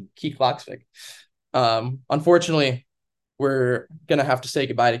 Key Kloksvik. Unfortunately, we're going to have to say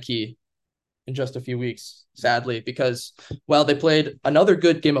goodbye to Key in just a few weeks, sadly, because, they played another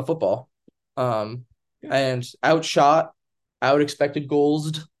good game of football and outshot, out-expected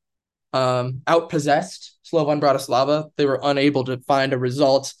goals, outpossessed Slovan Bratislava. They were unable to find a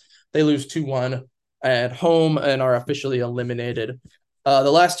result. They lose 2-1 at home and are officially eliminated.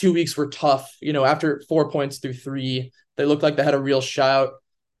 The last 2 weeks were tough. After 4 points through 3, they looked like they had a real shout,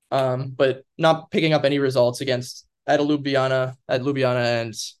 but not picking up any results against at Ljubljana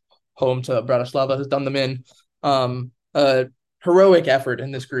and home to Bratislava has done them in. Heroic effort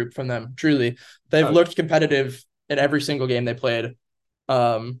in this group from them, truly. They've looked competitive in every single game they played.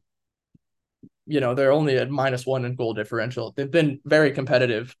 They're only at -1 in goal differential. They've been very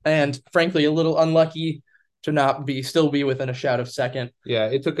competitive and frankly a little unlucky to still be within a shout of second. Yeah,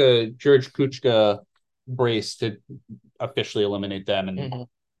 it took a George Kuchka brace to officially eliminate them. And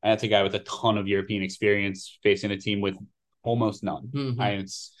that's a guy with a ton of European experience facing a team with almost none.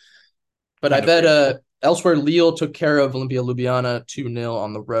 But I bet elsewhere, Lille took care of Olimpia Ljubljana 2-0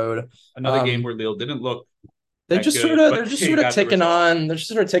 on the road. Another game where Lille didn't look. They're just sort of ticking on. They're just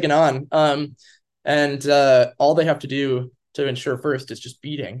sort of ticking on. And all they have to do to ensure first is just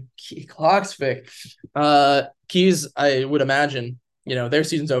beating Key Kloksvik. Keys, I would imagine, their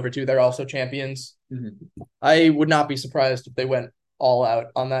season's over too. They're also champions. I would not be surprised if they went all out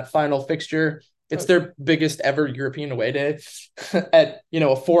on that final fixture. It's their biggest ever European away day at,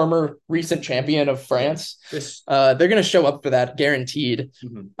 a former recent champion of France. They're going to show up for that, guaranteed.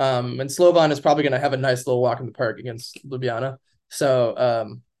 And Slovan is probably going to have a nice little walk in the park against Ljubljana.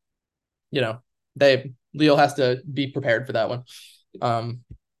 So, Lille has to be prepared for that one.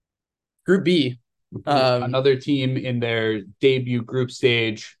 Group B. Another team in their debut group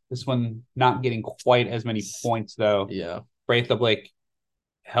stage. This one not getting quite as many points, though. Yeah. Breidablik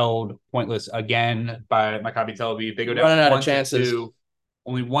held pointless again by Maccabi Tel Aviv. They go down running out of chances.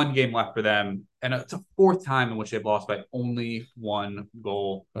 Only one game left for them, and it's a fourth time in which they've lost by only one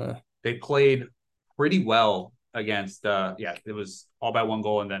goal. They played pretty well against. It was all by one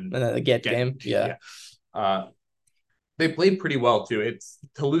goal, and then a get game. Yeah. They played pretty well too.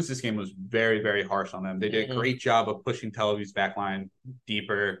 To lose this game was very, very harsh on them. They did a great job of pushing Tel Aviv's back line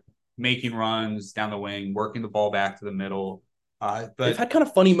deeper, making runs down the wing, working the ball back to the middle. But they've had kind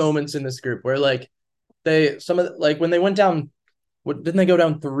of funny moments in this group where when they went down, didn't they go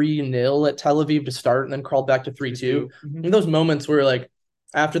down 3-0 at Tel Aviv to start and then crawled back to 3-2? And those moments where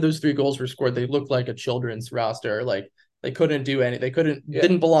after those 3 goals were scored, they looked like a children's roster. They couldn't do any. They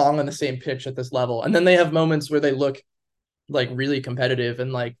didn't belong on the same pitch at this level. And then they have moments where they look really competitive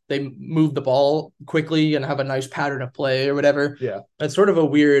and they move the ball quickly and have a nice pattern of play or whatever. Yeah, it's sort of a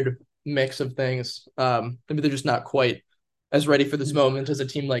weird mix of things. Maybe they're just not quite as ready for this moment as a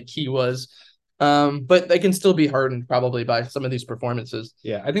team like Key was. But they can still be hardened probably by some of these performances.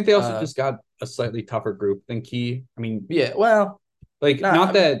 Yeah, I think they also just got a slightly tougher group than Key. I mean, yeah, well,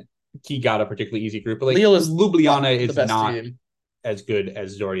 not that he got a particularly easy group. But like Lille is Ljubljana is the best not team. as good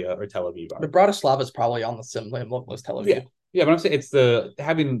as Zorya or Tel Aviv are. But Bratislava is probably on the similar level as Tel Aviv. Yeah, but I'm saying it's the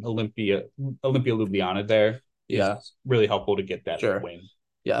having Olympia Ljubljana there is really helpful to get that win.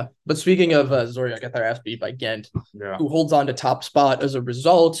 Yeah, but speaking of Zorya got their ass beat by Ghent, Yeah. who holds on to top spot as a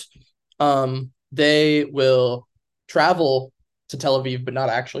result. They will travel to Tel Aviv, but not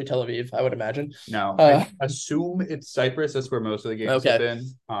actually Tel Aviv, I would imagine. No, I assume it's Cyprus. That's where most of the games have been.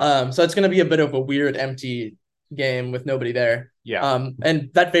 So it's going to be a bit of a weird, empty game with nobody there. Yeah.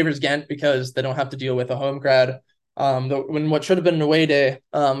 And that favors Ghent because they don't have to deal with a home crowd. When what should have been an away day,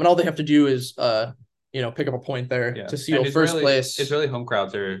 and all they have to do is pick up a point there to seal first place. Israeli home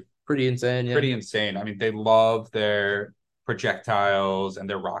crowds are pretty insane. Yeah. Pretty insane. I mean, they love their projectiles and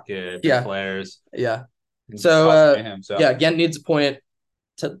their rocket flares. Yeah. So Ghent needs a point.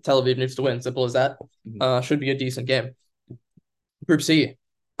 Tel Aviv needs to win. Simple as that. Should be a decent game. Group C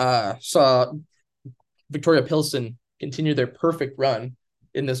saw Victoria Pilsen continue their perfect run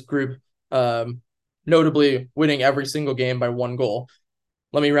in this group, notably winning every single game by 1 goal.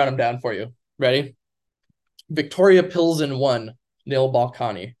 Let me round them down for you. Ready? Victoria Pilsen 1-0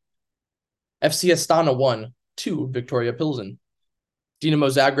 Balkani. FC Astana 1-2 Victoria Pilsen. Dinamo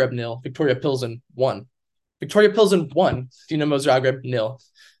Zagreb 0, Victoria Pilsen 1. Victoria Pilsen 1, Dinamo Zagreb 0.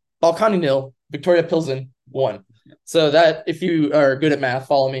 Balkani 0, Victoria Pilsen 1. So that, if you are good at math,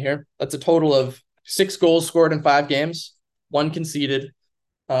 follow me here. That's a total of 6 goals scored in 5 games, 1 conceded,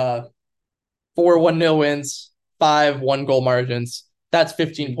 4 1-0 wins, 5 1-goal margins. That's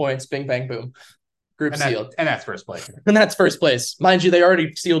 15 points. Bing, bang, boom. Group sealed. And that's first place. And that's first place. Mind you, they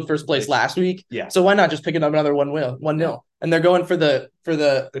already sealed first place last week. Yeah. So why not just pick up another 1-0? And they're going for the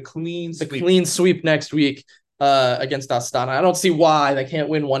clean sweep next week against Astana. I don't see why they can't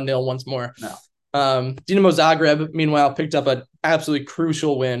win 1-0 once more. No. Dinamo Zagreb, meanwhile, picked up an absolutely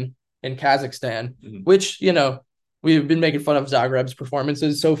crucial win in Kazakhstan, which, we've been making fun of Zagreb's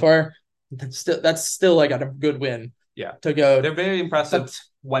performances so far. That's still like a good win. Yeah. To go. They're very impressive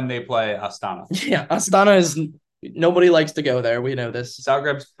when they play Astana. Yeah, Astana is nobody likes to go there. We know this.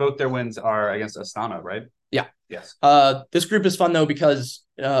 Zagreb's both their wins are against Astana, right? Yeah. Yes. This group is fun though because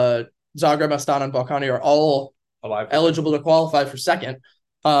Zagreb, Astana, and Balkani are all eligible to qualify for second.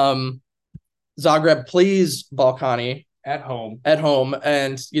 Zagreb plays Balkani at home,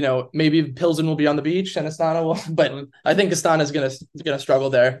 and maybe Pilsen will be on the beach and Astana will, but I think Astana is gonna struggle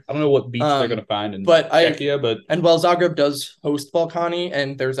there. I don't know what beach they're gonna find in Czechia, while Zagreb does host Balkani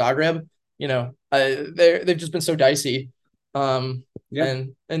and they're Zagreb, they've just been so dicey, and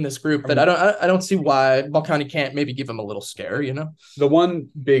in this group that I don't see why Balkani can't maybe give them a little scare. The one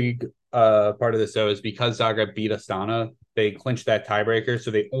big part of this though is because Zagreb beat Astana, they clinched that tiebreaker,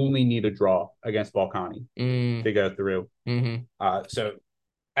 so they only need a draw against Balkani to go through. So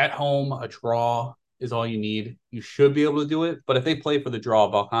at home, a draw is all you need. You should be able to do it, but if they play for the draw,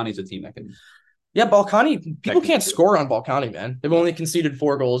 Balkani's a team that can. Yeah, Balkani. People can't score on Balkani, man. They've only conceded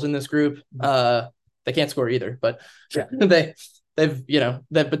 4 goals in this group. They can't score either, but they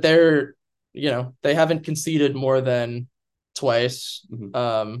haven't conceded more than twice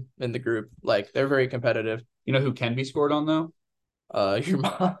in the group. Like, they're very competitive. You know who can be scored on though? Your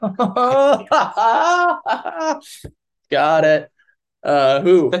mom. Got it.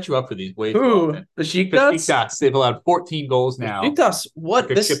 Who? Set you up for these ways. Who? Besiktas. They've allowed 14 goals now. Besiktas. What?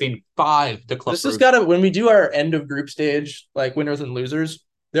 They're shipping 5 to club. This has got to, when we do our end of group stage, like winners and losers,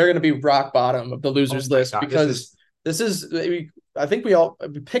 they're going to be rock bottom of the losers list because this is I think we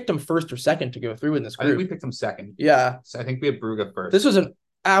picked them first or second to go through in this group. I think we picked them second. Yeah. So I think we had Brugge first. This was an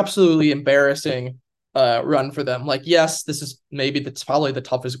absolutely embarrassing run for them. Like, yes, this is probably the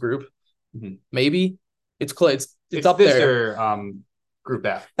toughest group. Maybe it's up there. Group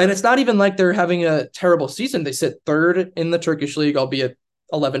F, and it's not even like they're having a terrible season. They sit 3rd in the Turkish league, albeit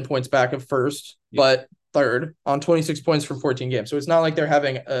 11 points back of first, but 3rd on 26 points from 14 games. So it's not like they're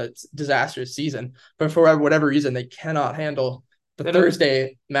having a disastrous season. But for whatever reason, they cannot handle the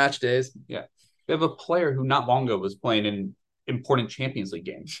Thursday match days. Yeah, they have a player who not long ago was playing in important Champions League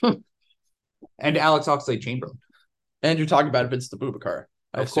games. And Alex Oxlade-Chamberlain. And you're talking about Vince Abubakar.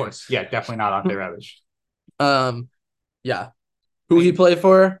 Of course. Yeah, definitely not Ante Rebic. Yeah. Who he play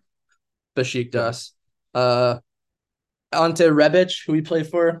for? Besiktas. Ante Rebic, who he play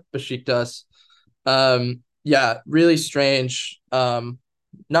for? Besiktas. Yeah, really strange.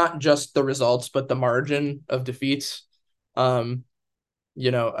 Not just the results, but the margin of defeats. I've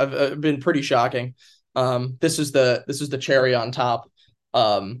been pretty shocking. This is the cherry on top.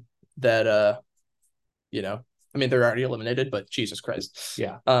 That I mean, they're already eliminated, but Jesus Christ.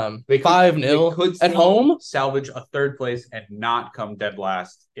 Yeah. 5-0 at home. Salvage a third place and not come dead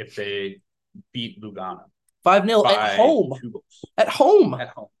last if they beat Lugano. 5-0 at home. 2 goals. At home.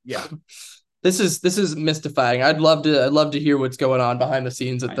 Yeah. This is mystifying. I'd love to hear what's going on behind the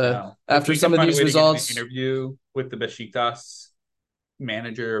scenes after some of these results. An interview with the Besiktas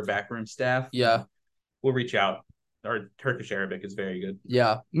manager or backroom staff. Yeah. We'll reach out. Our Turkish Arabic is very good.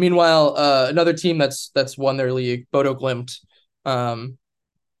 Yeah. Meanwhile, another team that's won their league, Bodo Glimt,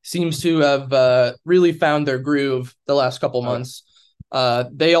 seems to have really found their groove the last couple months.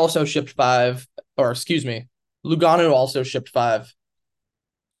 They also shipped 5, or excuse me, Lugano also shipped 5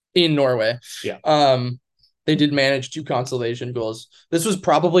 in Norway. Yeah. They did manage 2 consolation goals. This was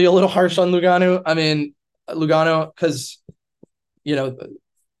probably a little harsh on Lugano. I mean, Lugano, because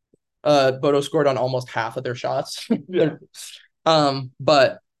Bodo scored on almost half of their shots. Yeah.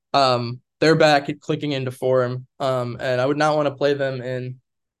 But they're back at clicking into form. And I would not want to play them in,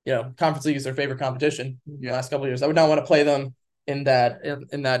 Conference League is their favorite competition the last couple of years. I would not want to play them in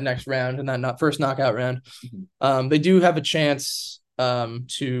that next round, in that first knockout round. Mm-hmm. They do have a chance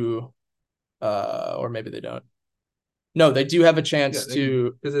to or maybe they don't. No, they do have a chance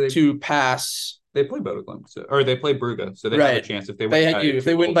to pass. They play Bodo Glimt, or they play Brugge, so they have a chance if they win. If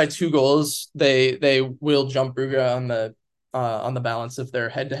they win by 2 goals, they will jump Brugge on the balance if they're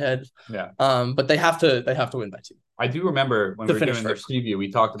head to head. Yeah. But they have to win by 2. I do remember when we were doing their preview,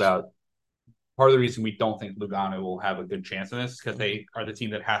 we talked about part of the reason we don't think Lugano will have a good chance in this because they are the team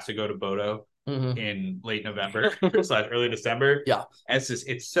that has to go to Bodo in late November / early December. Yeah, and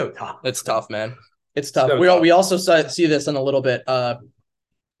it's so tough. It's tough, man. It's tough. We also see this in a little bit.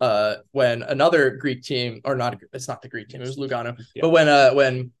 When another Greek team, or not, it's not the Greek team, it was Lugano. Yeah. But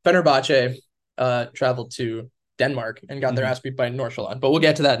when Fenerbahce traveled to Denmark and got their ass beat by Nordsjaelland. But we'll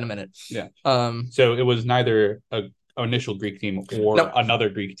get to that in a minute. Yeah. So it was neither an initial Greek team or another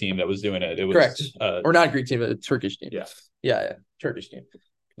Greek team that was doing it. It was correct. Or not Greek team, but a Turkish team. Yeah, Turkish team.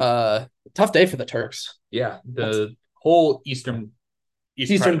 Tough day for the Turks. Yeah, the whole Eastern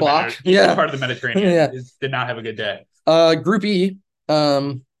block. Part of the Mediterranean did not have a good day. Group E.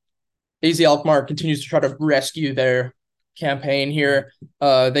 AZ Alkmaar continues to try to rescue their campaign here.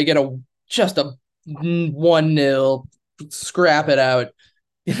 They get just a 1-0 scrap it out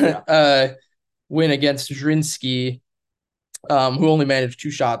win against Zrinski, who only managed 2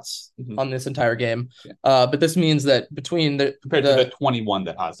 shots on this entire game. But this means that compared to the 21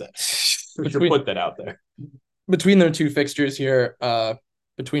 that AZ, we should put that out there. Between their 2 fixtures here,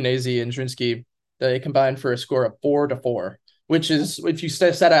 between AZ and Zrinski, they combined for a score of 4-4, which is, if you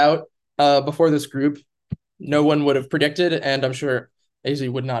set out before this group, no one would have predicted, and I'm sure AZ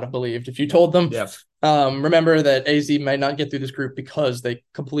would not have believed if you told them. Yeah. Remember that AZ might not get through this group because they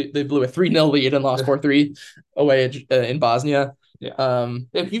blew a 3-0 lead and lost 4-3 away in Bosnia. Yeah.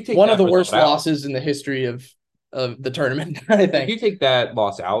 If you take one of the worst losses in the history of the tournament, I think. If you take that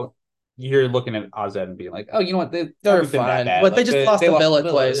loss out, you're looking at AZ and being like, oh, you know what? They're fine. But they just lost the Villa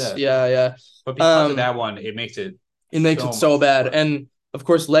twice. Yeah. But because of that one, it makes it so bad. And of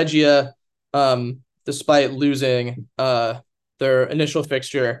course, Legia, despite losing their initial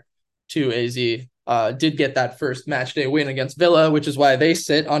fixture to AZ, did get that first match day win against Villa, which is why they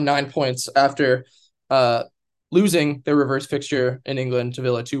sit on 9 points after losing their reverse fixture in England to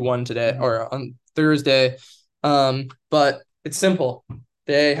Villa 2-1 today or on Thursday. But it's simple.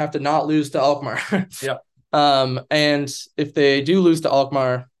 They have to not lose to Alkmaar. Yeah. And if they do lose to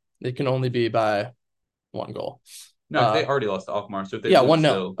Alkmaar, it can only be by 1 goal. No, they already lost to Alkmaar. So if they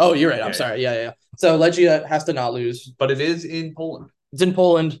 1-0. Oh, you're right. Okay. I'm sorry. Yeah. So Legia has to not lose. But it is in Poland. It's in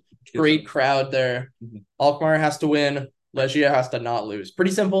Poland. Great crowd there. Alkmaar has to win. Legia has to not lose.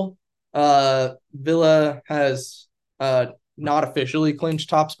 Pretty simple. Villa has not officially clinched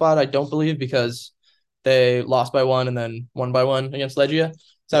top spot, I don't believe, because they lost by 1 and then won by 1 against Legia.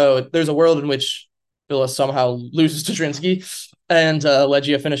 So there's a world in which Villa somehow loses to Zrinski and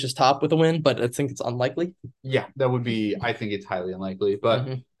Legia finishes top with a win, but I think it's unlikely. Yeah, that would be, I think it's highly unlikely.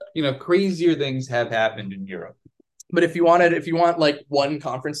 But, crazier things have happened in Europe. But if you want like one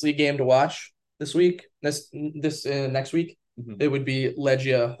Conference League game to watch this week, this next week, it would be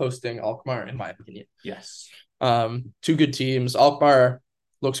Legia hosting Alkmaar, in my opinion. Yes. 2 good teams. Alkmaar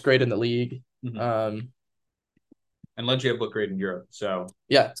looks great in the league. And Legia look great in Europe. So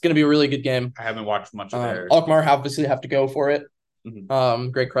yeah, it's going to be a really good game. I haven't watched much of theirs. Alkmaar obviously have to go for it.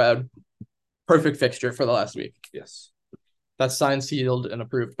 Great crowd. Perfect fixture for the last week. Yes. That's signed, sealed, and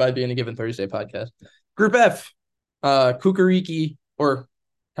approved by the Any Given Thursday podcast. Group F, Kukuriki, or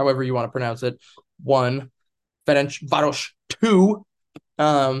however you want to pronounce it, 1. Ferencváros 2.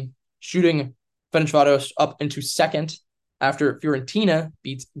 Shooting Fenerbahce up into second after Fiorentina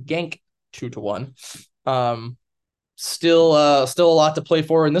beats Genk 2-1. Still a lot to play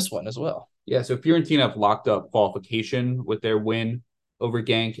for in this one as well. Yeah, so Fiorentina have locked up qualification with their win over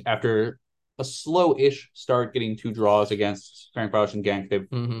Genk after a slow-ish start, getting 2 draws against Fenerbahce and Genk. They've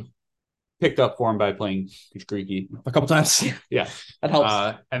picked up form by playing Greeky a couple times. Yeah, that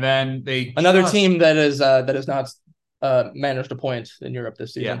helps. And then another team that is not managed a point in Europe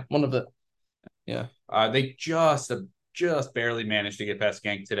this season. Yeah. One of the they just barely managed to get past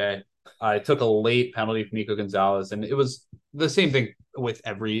Genk today. It took a late penalty from Nico Gonzalez, and it was the same thing with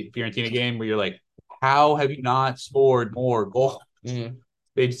every Fiorentina game where you're like, how have you not scored more goals?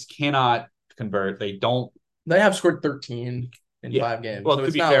 They just cannot convert. They have scored 13 in 5 games. Well, so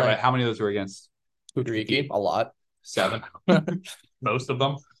to be fair, like, how many of those were against Kudryki? A lot. 7. Most of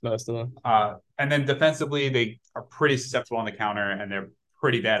them. And then defensively, they are pretty susceptible on the counter, and they're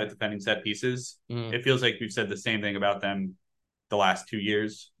pretty bad at defending set pieces. It feels like we've said the same thing about them the last 2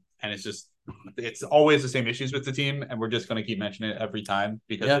 years, and it's always the same issues with the team, and we're just going to keep mentioning it every time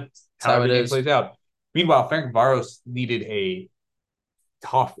because it's how every game plays out. Meanwhile, Fenerbahce needed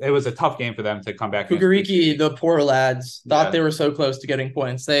it was a tough game for them to come back. Kudryki, the poor lads, thought they were so close to getting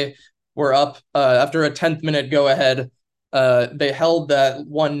points. They were up after a 10th minute go ahead. They held that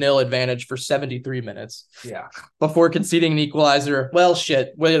 1-0 advantage for 73 minutes. Yeah. Before conceding an equalizer. Well,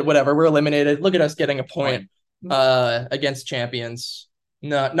 shit, whatever. We're eliminated. Look at us getting a point against champions.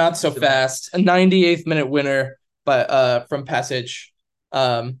 Not so fast. A 98th minute winner from Pasic.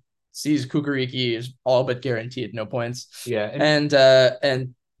 Sees Kudryki is all but guaranteed no points. Yeah. And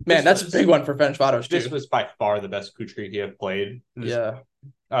man, that's a big one for Fenerbahce too. This was by far the best Kudryki have played.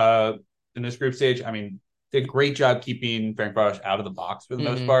 In this group stage. I mean, did a great job keeping Fenerbahce out of the box for the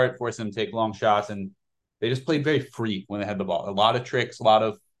most part, forcing them to take long shots, and they just played very free when they had the ball. A lot of tricks, a lot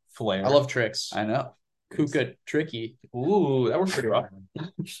of flair. I love tricks. I know. Kuka tricky. Ooh, that works pretty well.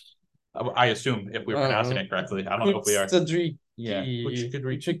 I assume if we're pronouncing it correctly. I don't know if we are. Yeah.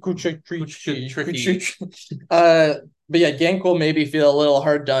 But yeah, Genk will maybe feel a little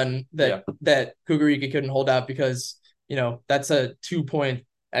hard done that Kudryki couldn't hold out because, that's a 2-point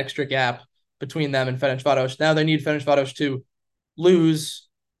extra gap between them and Fenerbahce. Now they need Fenerbahce to lose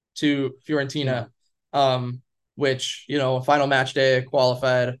to Fiorentina, which, final match day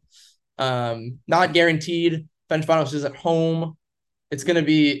qualified. Not guaranteed. Fenerbahce is at home. They need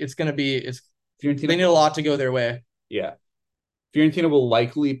a lot to go their way. Yeah. Fiorentina will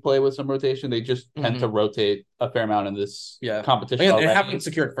likely play with some rotation. They just tend to rotate a fair amount in this competition. They haven't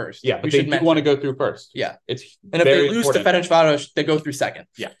secured first. Yeah, but they do want to go through first. Yeah. And if they lose to Fenerbahce, they go through second.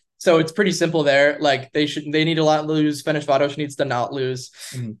 Yeah. So it's pretty simple there. Like they need to not lose. Fenerbahce needs to not lose.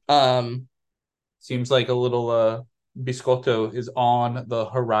 Seems like a little biscotto is on the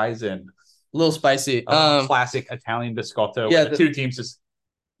horizon. A little spicy. Classic Italian biscotto. Yeah, the 2 teams just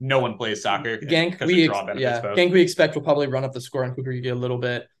no one plays soccer. Genk, we expect will probably run up the score on Kudryki a little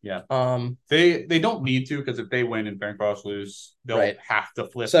bit. Yeah. They don't need to, because if they win and Fenerbahce lose, they'll have to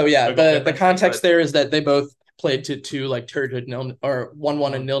flip. So yeah, the context there is that they both played to 2 like turgid 1-1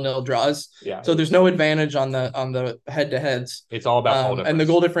 and 0-0 draws. Yeah. So there's no advantage on the head-to-heads. It's all about goal difference. And the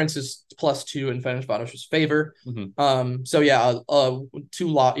goal difference is +2 in Fenerbahce's favor. So yeah, a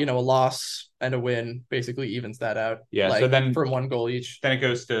loss and a win basically evens that out. Yeah. So then for 1 goal each. Then it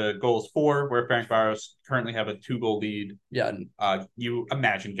goes to goals 4, where Fenerbahce currently have a 2-goal lead. Yeah. You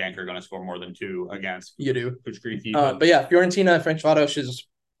imagine Genk are going to score more than 2 against. You do. But yeah, Fiorentina, Fenerbahce is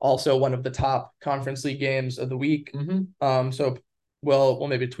also one of the top Conference League games of the week. So we'll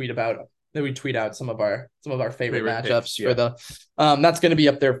maybe tweet out some of our favorite matchups for the that's going to be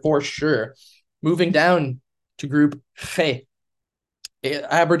up there for sure. Moving down to Group G,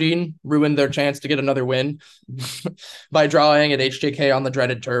 Aberdeen ruined their chance to get another win by drawing at HJK on the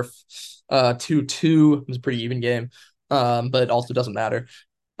dreaded turf. 2-2. It was a pretty even game, but it also doesn't matter.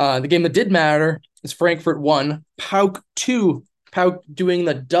 The game that did matter is Frankfurt 1, PAOK 2. PAOK doing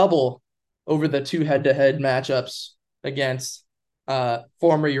the double over the 2 head-to-head matchups against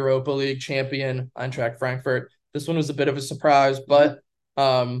former Europa League champion Eintracht Frankfurt. This one was a bit of a surprise, but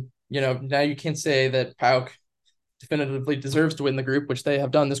now you can say that PAOK definitively deserves to win the group, which they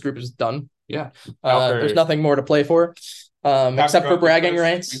have done. This group is done. Yeah. There's nothing more to play for, except for bragging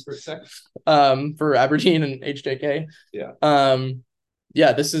rights for Aberdeen and HJK.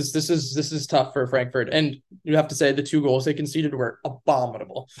 Yeah. This is tough for Frankfurt, and you have to say the 2 goals they conceded were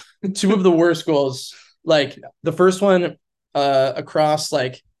abominable. 2 of the worst goals. Like the first one, across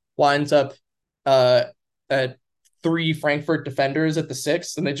winds up at 3 Frankfurt defenders at the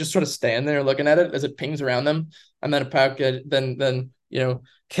 6th, and they just sort of stand there looking at it as it pings around them, and then PAOK then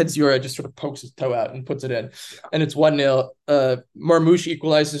Kedzura just sort of pokes his toe out and puts it in, and it's 1-0. Marmouche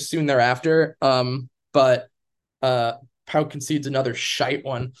equalizes soon thereafter, but Pau concedes another shite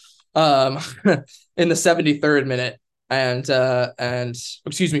one in the 73rd minute, and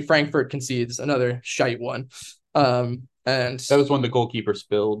excuse me, Frankfurt concedes another shite one, and that was when the goalkeeper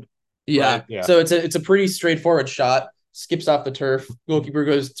spilled. Yeah. Right? Yeah. So it's a pretty straightforward shot. Skips off the turf. Goalkeeper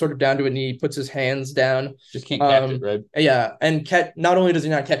goes sort of down to a knee, puts his hands down. Just can't catch it, right? Yeah. And not only does he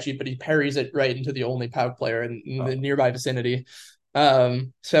not catch it, but he parries it right into the only PAOK player in the nearby vicinity.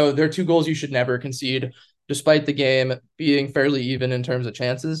 So there are 2 goals you should never concede, despite the game being fairly even in terms of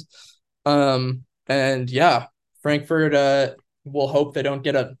chances. And yeah, Frankfurt will hope they don't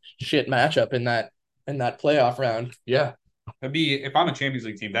get a shit matchup in that playoff round. Yeah. That'd be, if I'm a Champions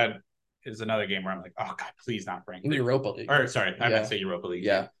League team, that is another game where I'm like, oh God, please not Frankfurt. The Europa League. Or sorry, I meant to say Europa League.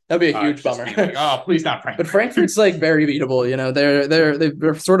 Yeah, that'd be a huge bummer. Like, oh, please not Frankfurt. But Frankfurt's like very beatable.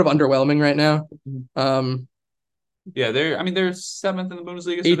 They're sort of underwhelming right now. Yeah, they're 7th in the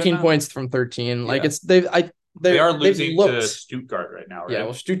Bundesliga. 18 points from 13. Like they are losing to Stuttgart right now, right? Yeah,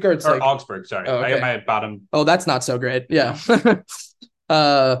 well, Stuttgart's or Augsburg. Sorry, okay. I got my bottom. Oh, that's not so great. Yeah.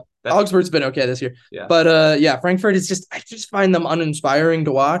 Augsburg's been okay this year. Yeah. But Frankfurt is I just find them uninspiring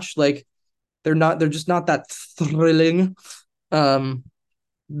to watch. Like they're just not that thrilling. They're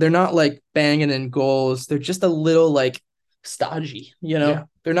not like banging in goals. They're just a little like stodgy, Yeah.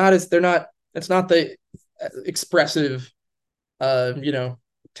 It's not the expressive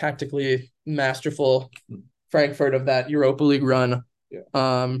tactically masterful Frankfurt of that Europa League run.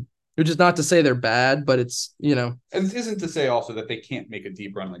 Yeah. Which is not to say they're bad, but it's, And it isn't to say also that they can't make a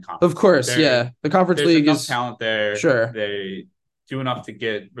deep run in the conference. Of course, the conference league is talent there. Sure. They do enough to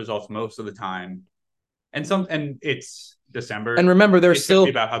get results most of the time. And it's December. And remember, they're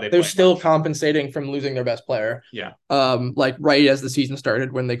still play. Compensating from losing their best player. Yeah. Like right as the season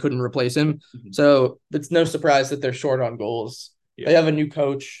started when they couldn't replace him. Mm-hmm. So it's no surprise that they're short on goals. Yeah. They have a new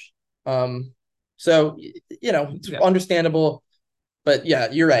coach. So it's understandable. But yeah,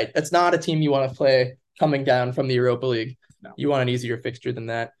 you're right. It's not a team you want to play coming down from the Europa League. No. You want an easier fixture than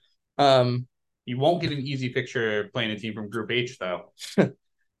that. You won't get an easy fixture playing a team from Group H, though.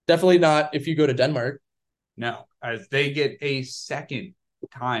 Definitely not if you go to Denmark. No, as they get a second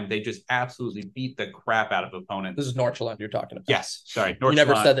time, they just absolutely beat the crap out of opponents. This is Nordsjaelland you're talking about. Yes, sorry. You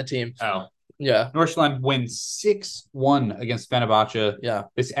never said the team. Oh. Yeah. Nordsjaelland wins 6-1 against Fenerbahce. Yeah.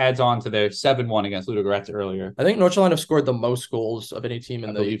 This adds on to their 7-1 against Ludogorets earlier. I think Nordsjaelland have scored the most goals of any team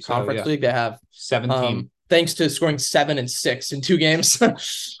in the conference league. They have 17. Thanks to scoring 7 and 6 in 2 games.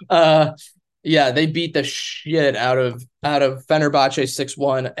 They beat the shit out of Fenerbahce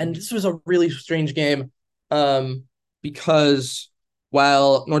 6-1. And this was a really strange game because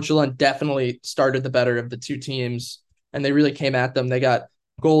while Nordsjaelland definitely started the better of the 2 teams and they really came at them, they got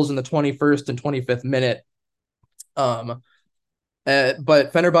goals in the 21st and 25th minute. But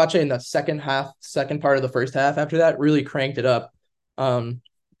Fenerbahce in the second part of the first half after that really cranked it up.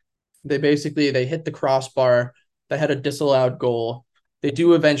 They hit the crossbar. They had a disallowed goal. They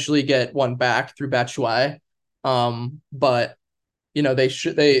do eventually get one back through Batshuayi. But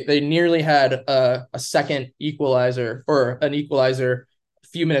they nearly had a second equalizer or an equalizer a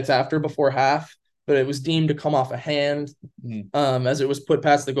few minutes before half. But it was deemed to come off a hand as it was put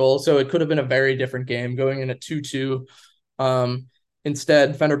past the goal. So it could have been a very different game going in at 2-2.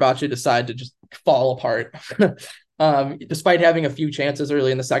 Instead, Fenerbahce decided to just fall apart. Despite having a few chances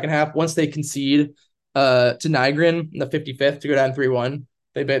early in the second half, once they concede to Nygren in the 55th to go down 3-1,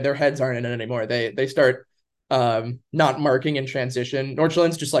 their heads aren't in it anymore. They start not marking in transition.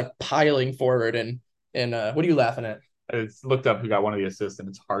 Nordsjaelland's just like piling forward and what are you laughing at? I looked up who got one of the assists, and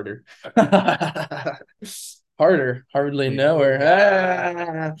it's Harder. Harder, hardly know her.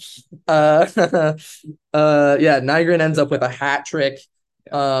 Nygren ends up with a hat trick.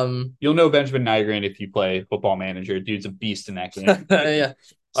 You'll know Benjamin Nygren if you play Football Manager. Dude's a beast in that game. Yeah,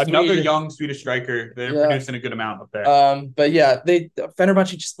 another young Swedish striker. They're producing a good amount up there. But yeah,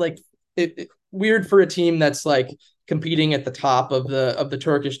 Fenerbahce just like it weird for a team that's like competing at the top of the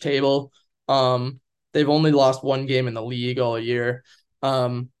Turkish table. They've only lost 1 game in the league all year.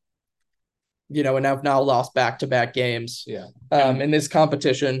 And have now lost back-to-back games. Yeah. In this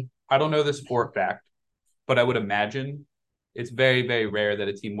competition. I don't know the sport fact, but I would imagine it's very, very rare that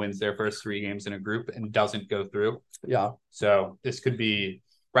a team wins their first 3 games in a group and doesn't go through. Yeah. So this could be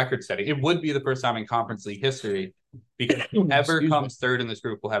record-setting. It would be the first time in Conference League history because whoever comes third in this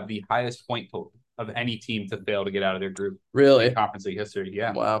group will have the highest point total of any team to fail to get out of their group. Really? In Conference League history,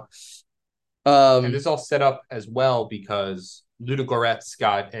 yeah. Wow. And this all set up as well because Ludogorets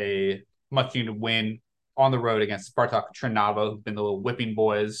got a much-needed win on the road against Spartak Trnava, who've been the little whipping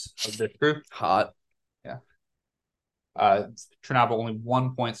boys of this group. Hot. Yeah. Trnava only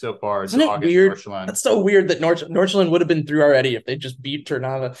 1 point so far. Isn't it weird? That's so weird that Nordsjaelland would have been through already if they just beat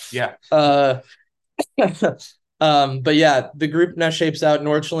Trnava. Yeah. But yeah, the group now shapes out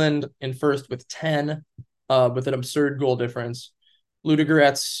Nordsjaelland in first with 10, with an absurd goal difference.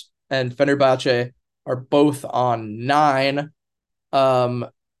 Ludogorets and Fenerbahce are both on 9.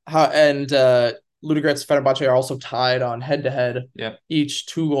 Ludogorets Fenerbahce are also tied on head-to-head. Yep. Each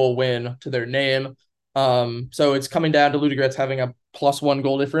 2-goal win to their name. So it's coming down to Ludogorets having a +1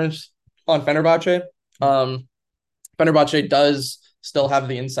 goal difference on Fenerbahce. Fenerbahce does still have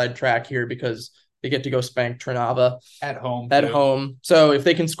the inside track here because they get to go spank Trnava at home. So if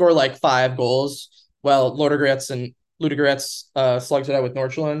they can score like 5 goals, well, Ludogorets slugs it out with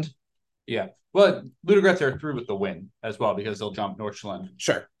Nordsjaelland. Yeah. But Ludogorets are through with the win as well because they'll jump Nordsjaelland.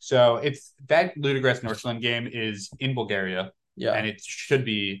 Sure. So it's that Ludogorets-Nordsjaelland game is in Bulgaria. Yeah. And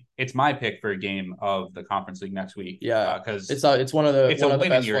it's my pick for a game of the Conference League next week. Yeah. Because it's one of the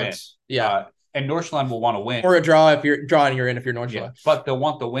best ones. Yeah. And Nordsjaelland will want to win. Or a draw if you're drawing, you're in if you're Nordsjaelland. Yeah, but they'll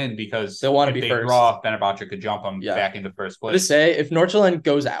want the win because they'll want to be first. Draw, Fenerbahce could jump them back into first place. To say, if Nordsjaelland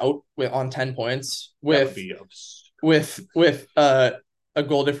goes out on 10 points with a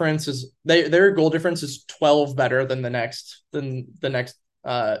goal difference their goal difference is 12 better than the next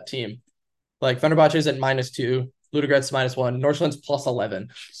team. Like Fenerbahce is at -2, Ludogorets -1, Nordsjaelland's +11.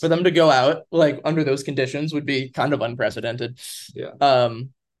 For them to go out like under those conditions would be kind of unprecedented. Yeah.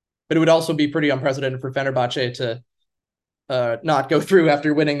 But it would also be pretty unprecedented for Fenerbahce to not go through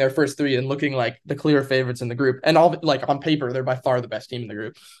after winning their first 3 and looking like the clear favorites in the group. And all like on paper, they're by far the best team in the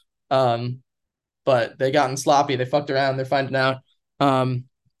group. But they gotten sloppy. They fucked around. They're finding out.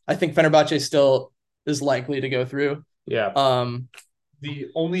 I think Fenerbahce still is likely to go through. Yeah. The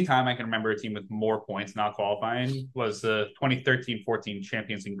only time I can remember a team with more points not qualifying was the 2013-14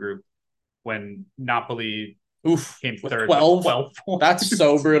 Champions League group when Napoli came third. 12 points. That's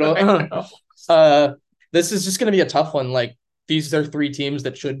so brutal. This is just going to be a tough one. Like, these are 3 teams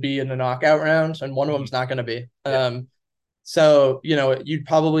that should be in the knockout round, and one of them's not going to be. So, you'd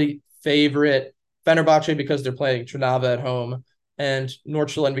probably favorite Fenerbahce because they're playing Trnava at home, and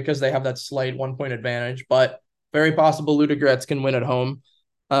Nordsjaelland because they have that slight 1-point advantage. But very possible Ludogorets can win at home.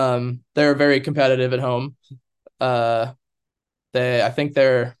 They're very competitive at home. I think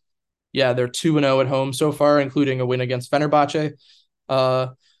they're 2-0 at home so far, including a win against Fenerbahce.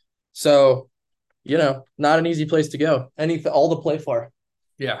 So, not an easy place to go. All to play for.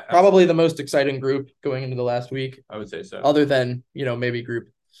 Yeah. Probably the most exciting group going into the last week. I would say so. Other than, maybe Group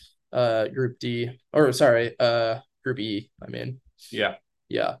D, or sorry, Group E, I mean. Yeah.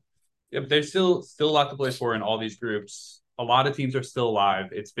 Yeah. Yeah, but there's still a lot to play for in all these groups. A lot of teams are still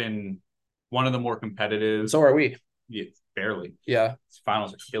alive. It's been one of the more competitive. So are we. Yeah, barely. Yeah. These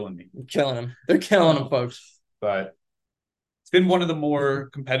finals are killing me. Killing them. They're killing them, folks. But it's been one of the more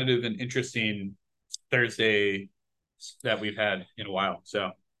competitive and interesting Thursday that we've had in a while.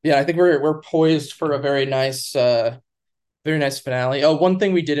 So yeah, I think we're poised for a very nice finale. Oh, one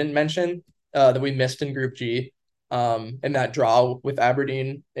thing we didn't mention that we missed in Group G, in that draw with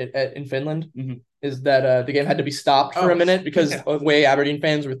Aberdeen in Finland, is that the game had to be stopped for a minute because away Aberdeen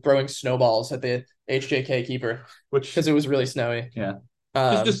fans were throwing snowballs at the HJK keeper, because it was really snowy. Yeah,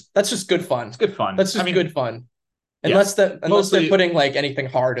 that's just good fun. It's good fun. That's just good fun. Unless they're putting like anything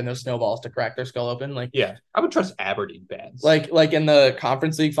hard in those snowballs to crack their skull open. Like, yeah, I would trust Aberdeen fans. Like in the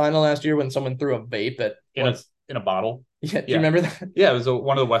Conference League final last year when someone threw a vape in a bottle. Yeah, do you remember that? Yeah, it was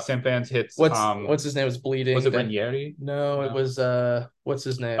one of the West Ham fans hits. What's his name was bleeding. Was it Ranieri? No, it was what's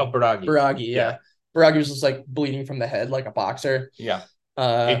his name? Oh, Biraghi. Biraghi, yeah. Biraghi was just like bleeding from the head like a boxer. Yeah.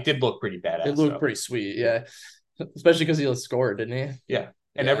 It did look pretty badass. It looked pretty sweet, yeah. Especially because he scored, didn't he? Yeah.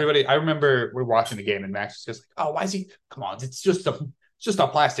 And everybody, I remember we're watching the game and Max was just like, "Oh, why is he? Come on, it's just a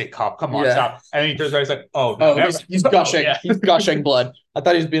plastic cup. Come on, stop." And then he turns around, he's like, "Oh, no, he's gushing. Yeah. He's gushing blood." I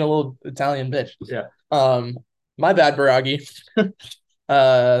thought he was being a little Italian bitch. Yeah. My bad, Biraghi.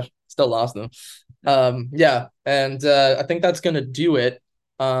 Still lost them. Yeah, and I think that's gonna do it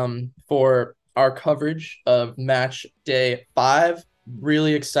for our coverage of match day 5.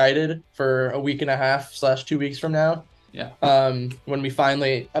 Really excited for a week and a half / 2 weeks from now. Yeah. When we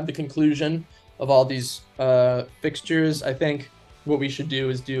finally have the conclusion of all these fixtures, I think what we should do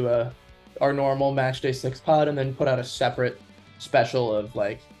is do our normal match day 6 pod and then put out a separate special of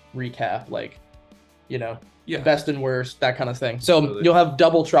like recap, like, best and worst, that kind of thing. So you'll have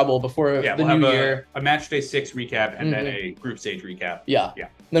double trouble before the new year. A match day 6 recap and then a group stage recap. Yeah.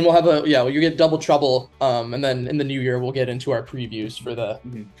 Then we'll have you get double trouble. And then in the new year we'll get into our previews for the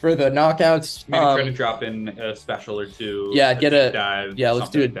knockouts. Maybe try to drop in a special or two. Yeah, get a dive. Yeah, let's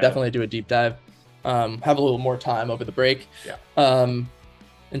do it. Definitely do a deep dive. Have a little more time over the break. Yeah.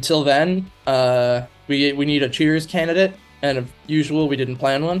 Until then, we need a cheers candidate, and as usual, we didn't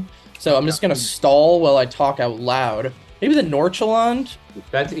plan one. So I'm just gonna stall while I talk out loud. Maybe the Nordsjaelland.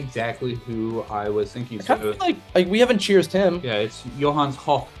 That's exactly who I was thinking. I kind of feel like we haven't cheersed him. Yeah, it's Johannes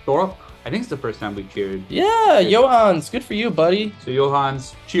Hoff Thorup. I think it's the first time we cheered. Yeah, Johannes, good for you, buddy. So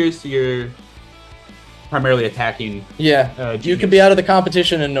Johannes, cheers to your primarily attacking. Yeah, you could be out of the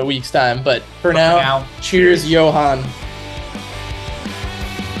competition in a week's time, but for now, cheers, Johan.